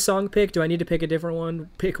like the song pick? Do I need to pick a different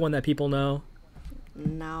one? Pick one that people know?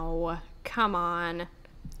 No. Come on.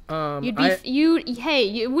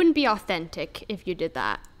 Hey, it wouldn't be authentic if you did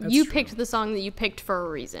that. You true. picked the song that you picked for a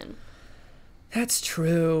reason. that's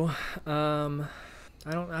true. I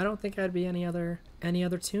don't think I'd be any other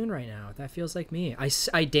tune right now. That feels like me.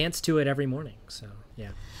 I dance to it every morning. So yeah.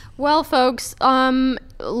 Well, folks,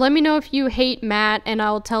 let me know if you hate Matt, and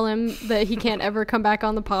I'll tell him that he can't ever come back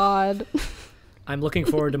on the pod. I'm looking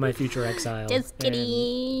forward to my future exile. Just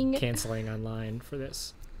kidding. And canceling online for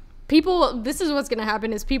this. This is what's gonna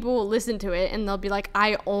happen: is people will listen to it and they'll be like,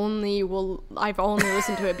 I've only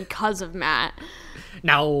listened to it because of Matt.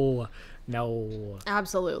 No.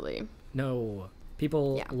 Absolutely. No.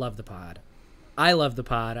 People love the pod. I love the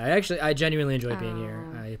pod. I genuinely enjoy being here.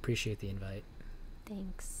 I appreciate the invite.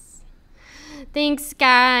 Thanks,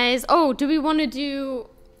 guys. Oh, do we want to do...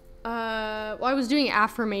 well, I was doing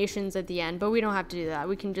affirmations at the end, but we don't have to do that.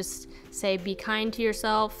 We can just say, be kind to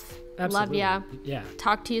yourself. Absolutely. Love ya. Yeah.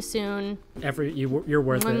 Talk to you soon. You're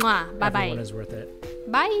worth it. Mwah. Bye-bye. Everyone is worth it.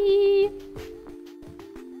 Bye.